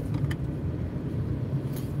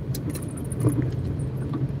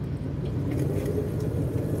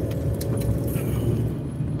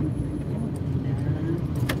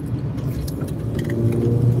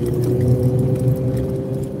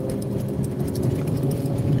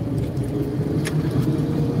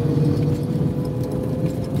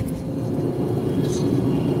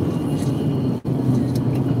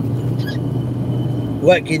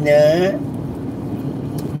 What, Kina?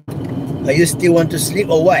 Are you still want to sleep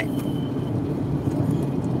or what?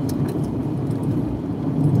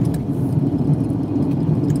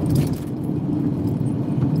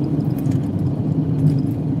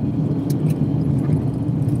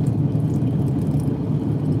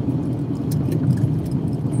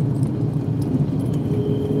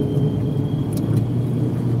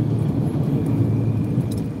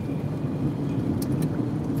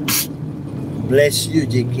 Bless you,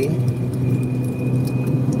 JK.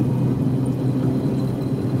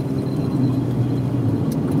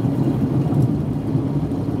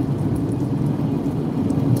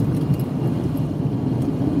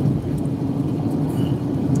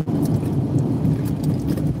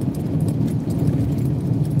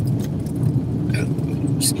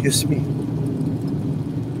 Excuse me.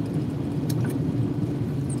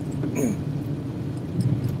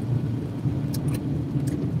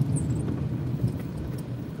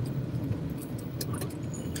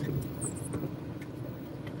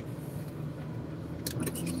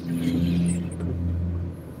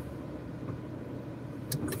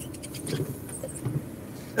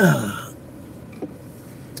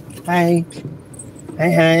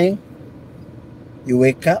 Hi. You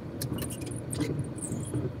wake up?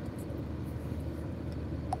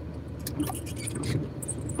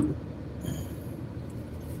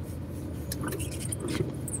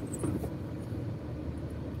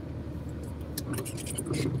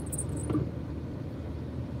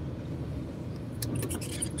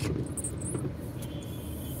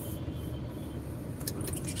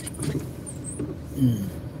 Ha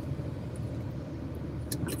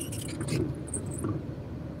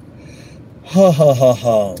ha ha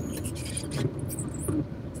ha.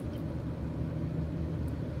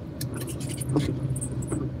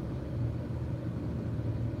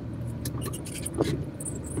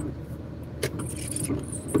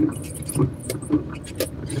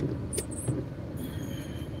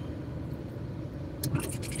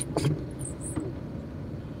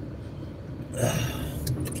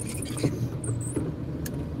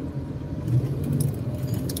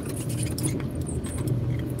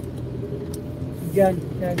 Hujan.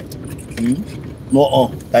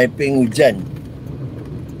 Oo, typing hujan.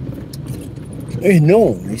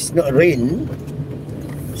 No, it's not rain.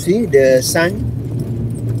 See the sun.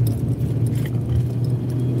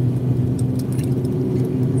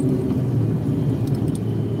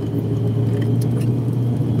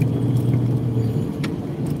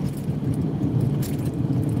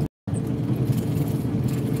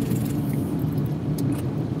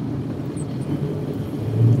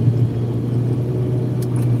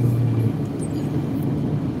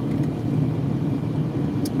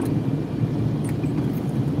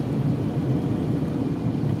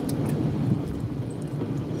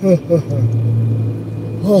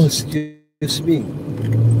 Oh, excuse me.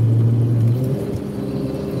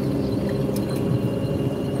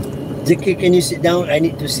 JK, can you sit down? I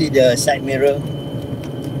need to see the side mirror.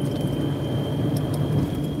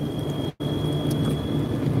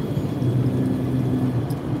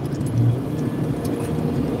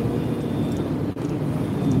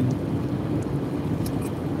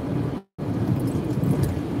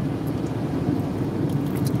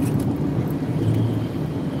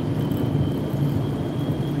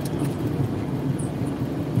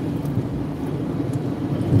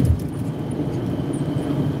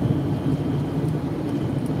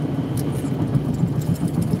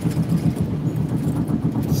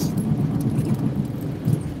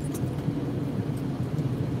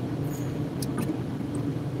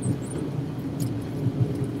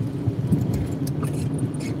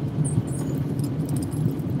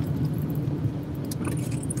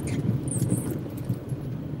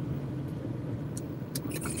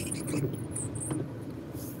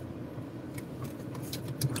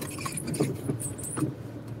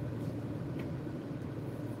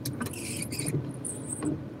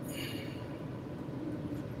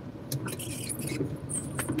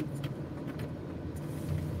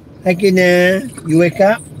 Hi, Kina. You wake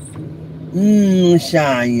up?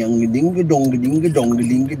 Sayang. Geding gedong, geding gedong,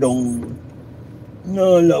 geding gedong.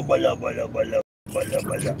 No, la bala bala bala bala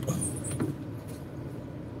bala.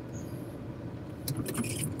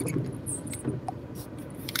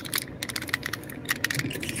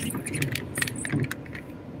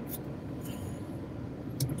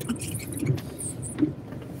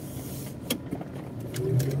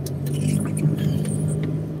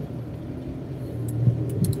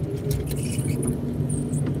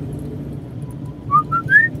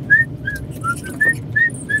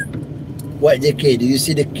 What, JK? Do you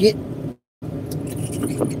see the kid?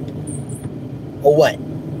 Or what?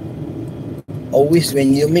 Always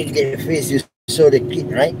when you make that face, you saw the kid,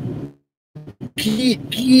 right? Kid.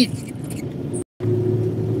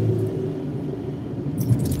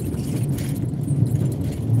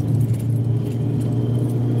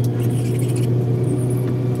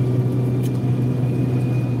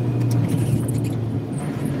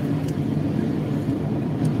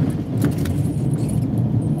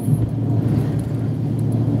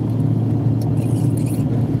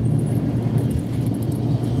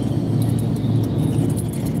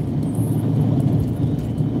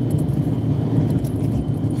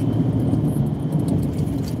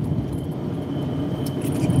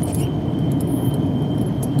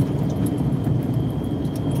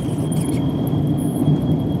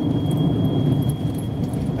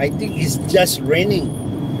 I think it's just raining.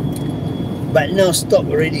 But now stop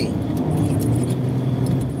already.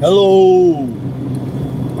 Hello.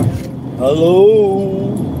 Hello.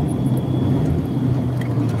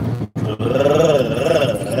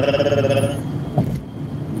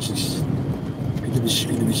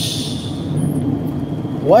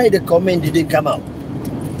 Why the comment didn't come out?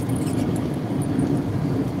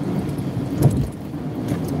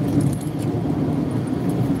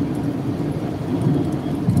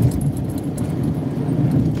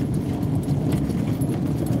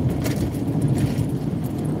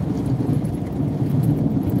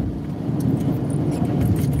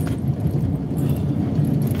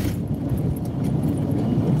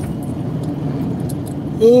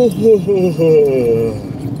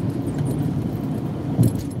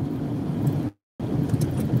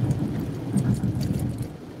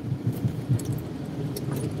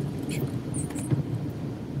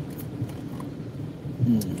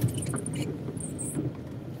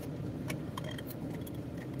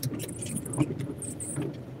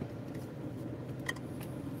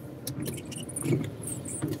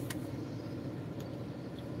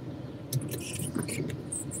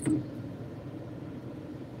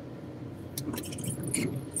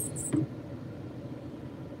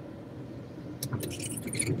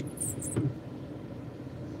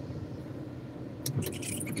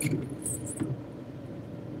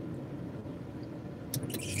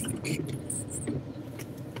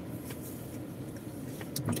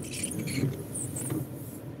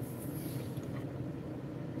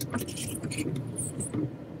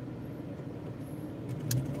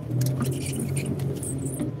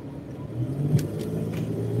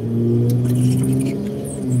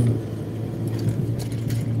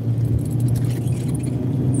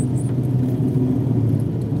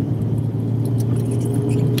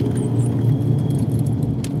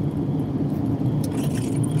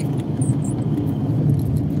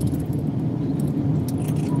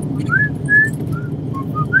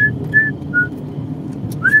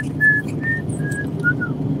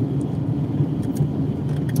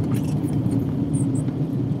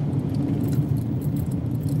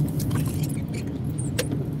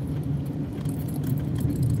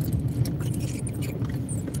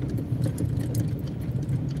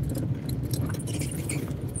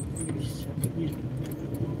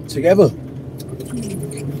 Cakap apa?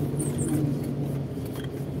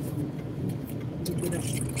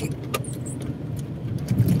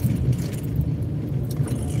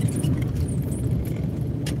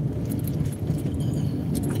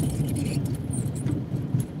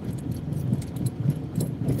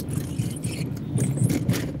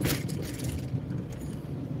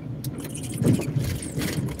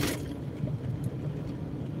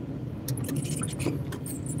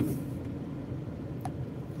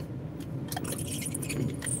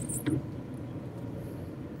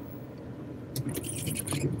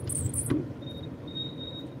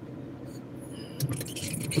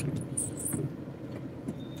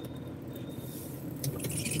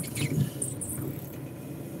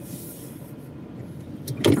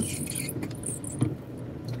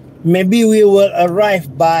 Maybe we will arrive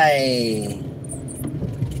by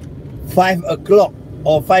 5 o'clock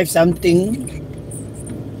or 5 something.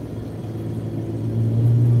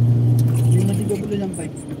 5:30 sampai.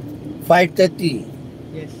 5:30.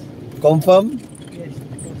 Yes. Confirm? Yes.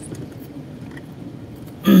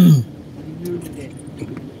 Review today.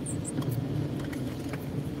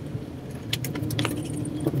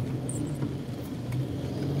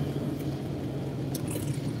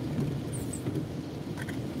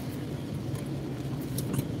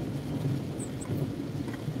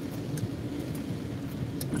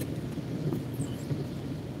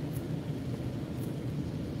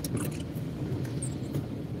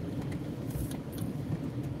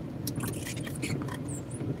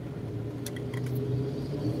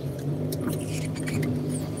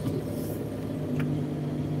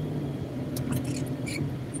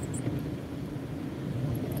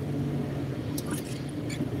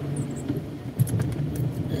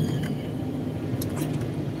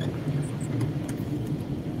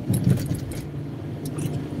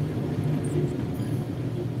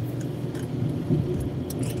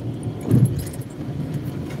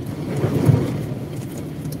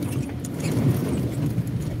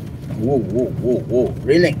 Whoa.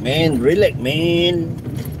 Relax, man.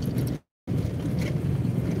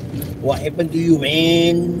 What happened to you,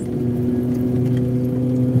 man?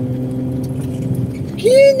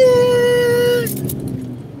 Kina!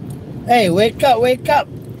 Hey, wake up.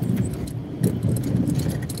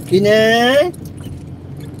 Kina!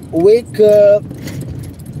 Wake up.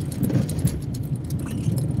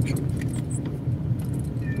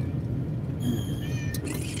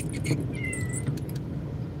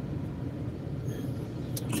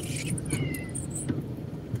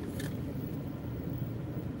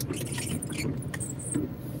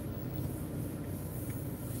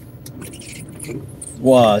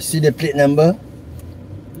 Wow, see the plate number?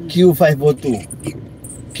 Q502.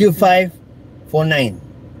 Q549.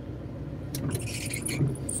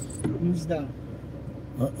 Mazda.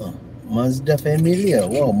 Mazda familiar.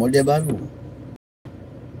 Wow, model baru.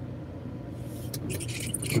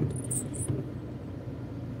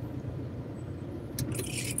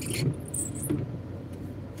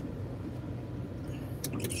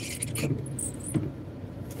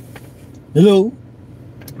 Hello.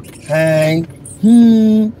 Hi.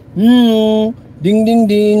 Ding ding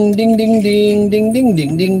ding ding ding ding ding ding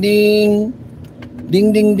ding ding ding ding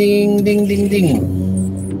ding ding ding ding ding.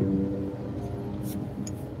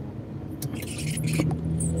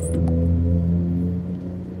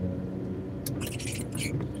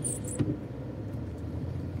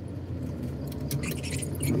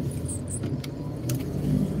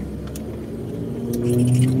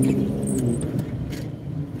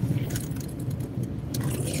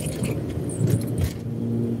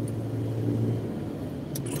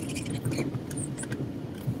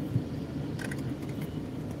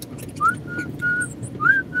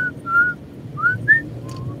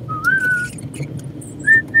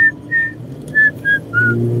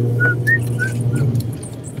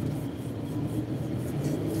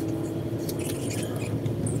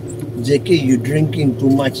 JK, you drinking too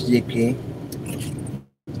much, JK.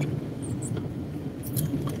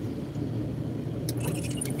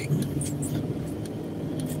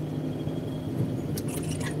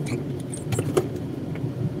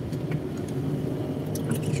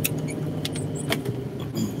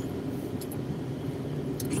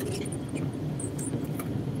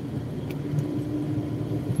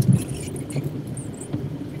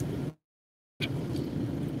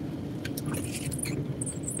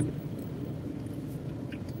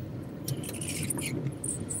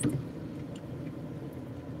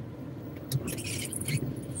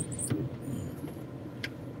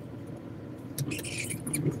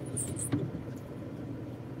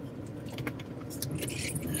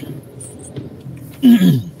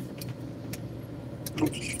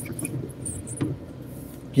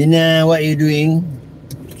 Gina, what are you doing?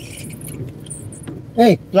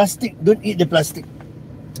 Hey, plastic, don't eat the plastic.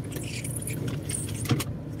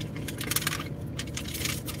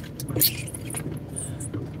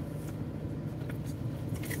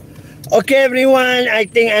 Okay, everyone, I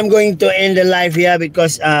think I'm going to end the live here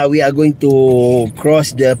because we are going to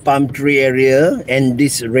cross the palm tree area, and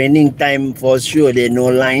this raining time for sure, there's no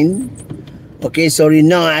line. Okay, sorry,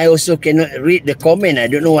 now I also cannot read the comment. I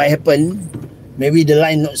don't know what happened. Maybe the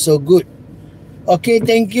line not so good. Okay,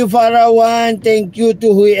 thank you Farawan. Thank you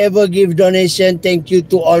to whoever give donation. Thank you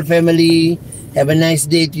to all family. Have a nice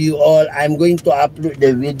day to you all. I'm going to upload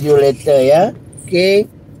the video later, yeah? Okay,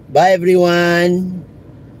 bye everyone.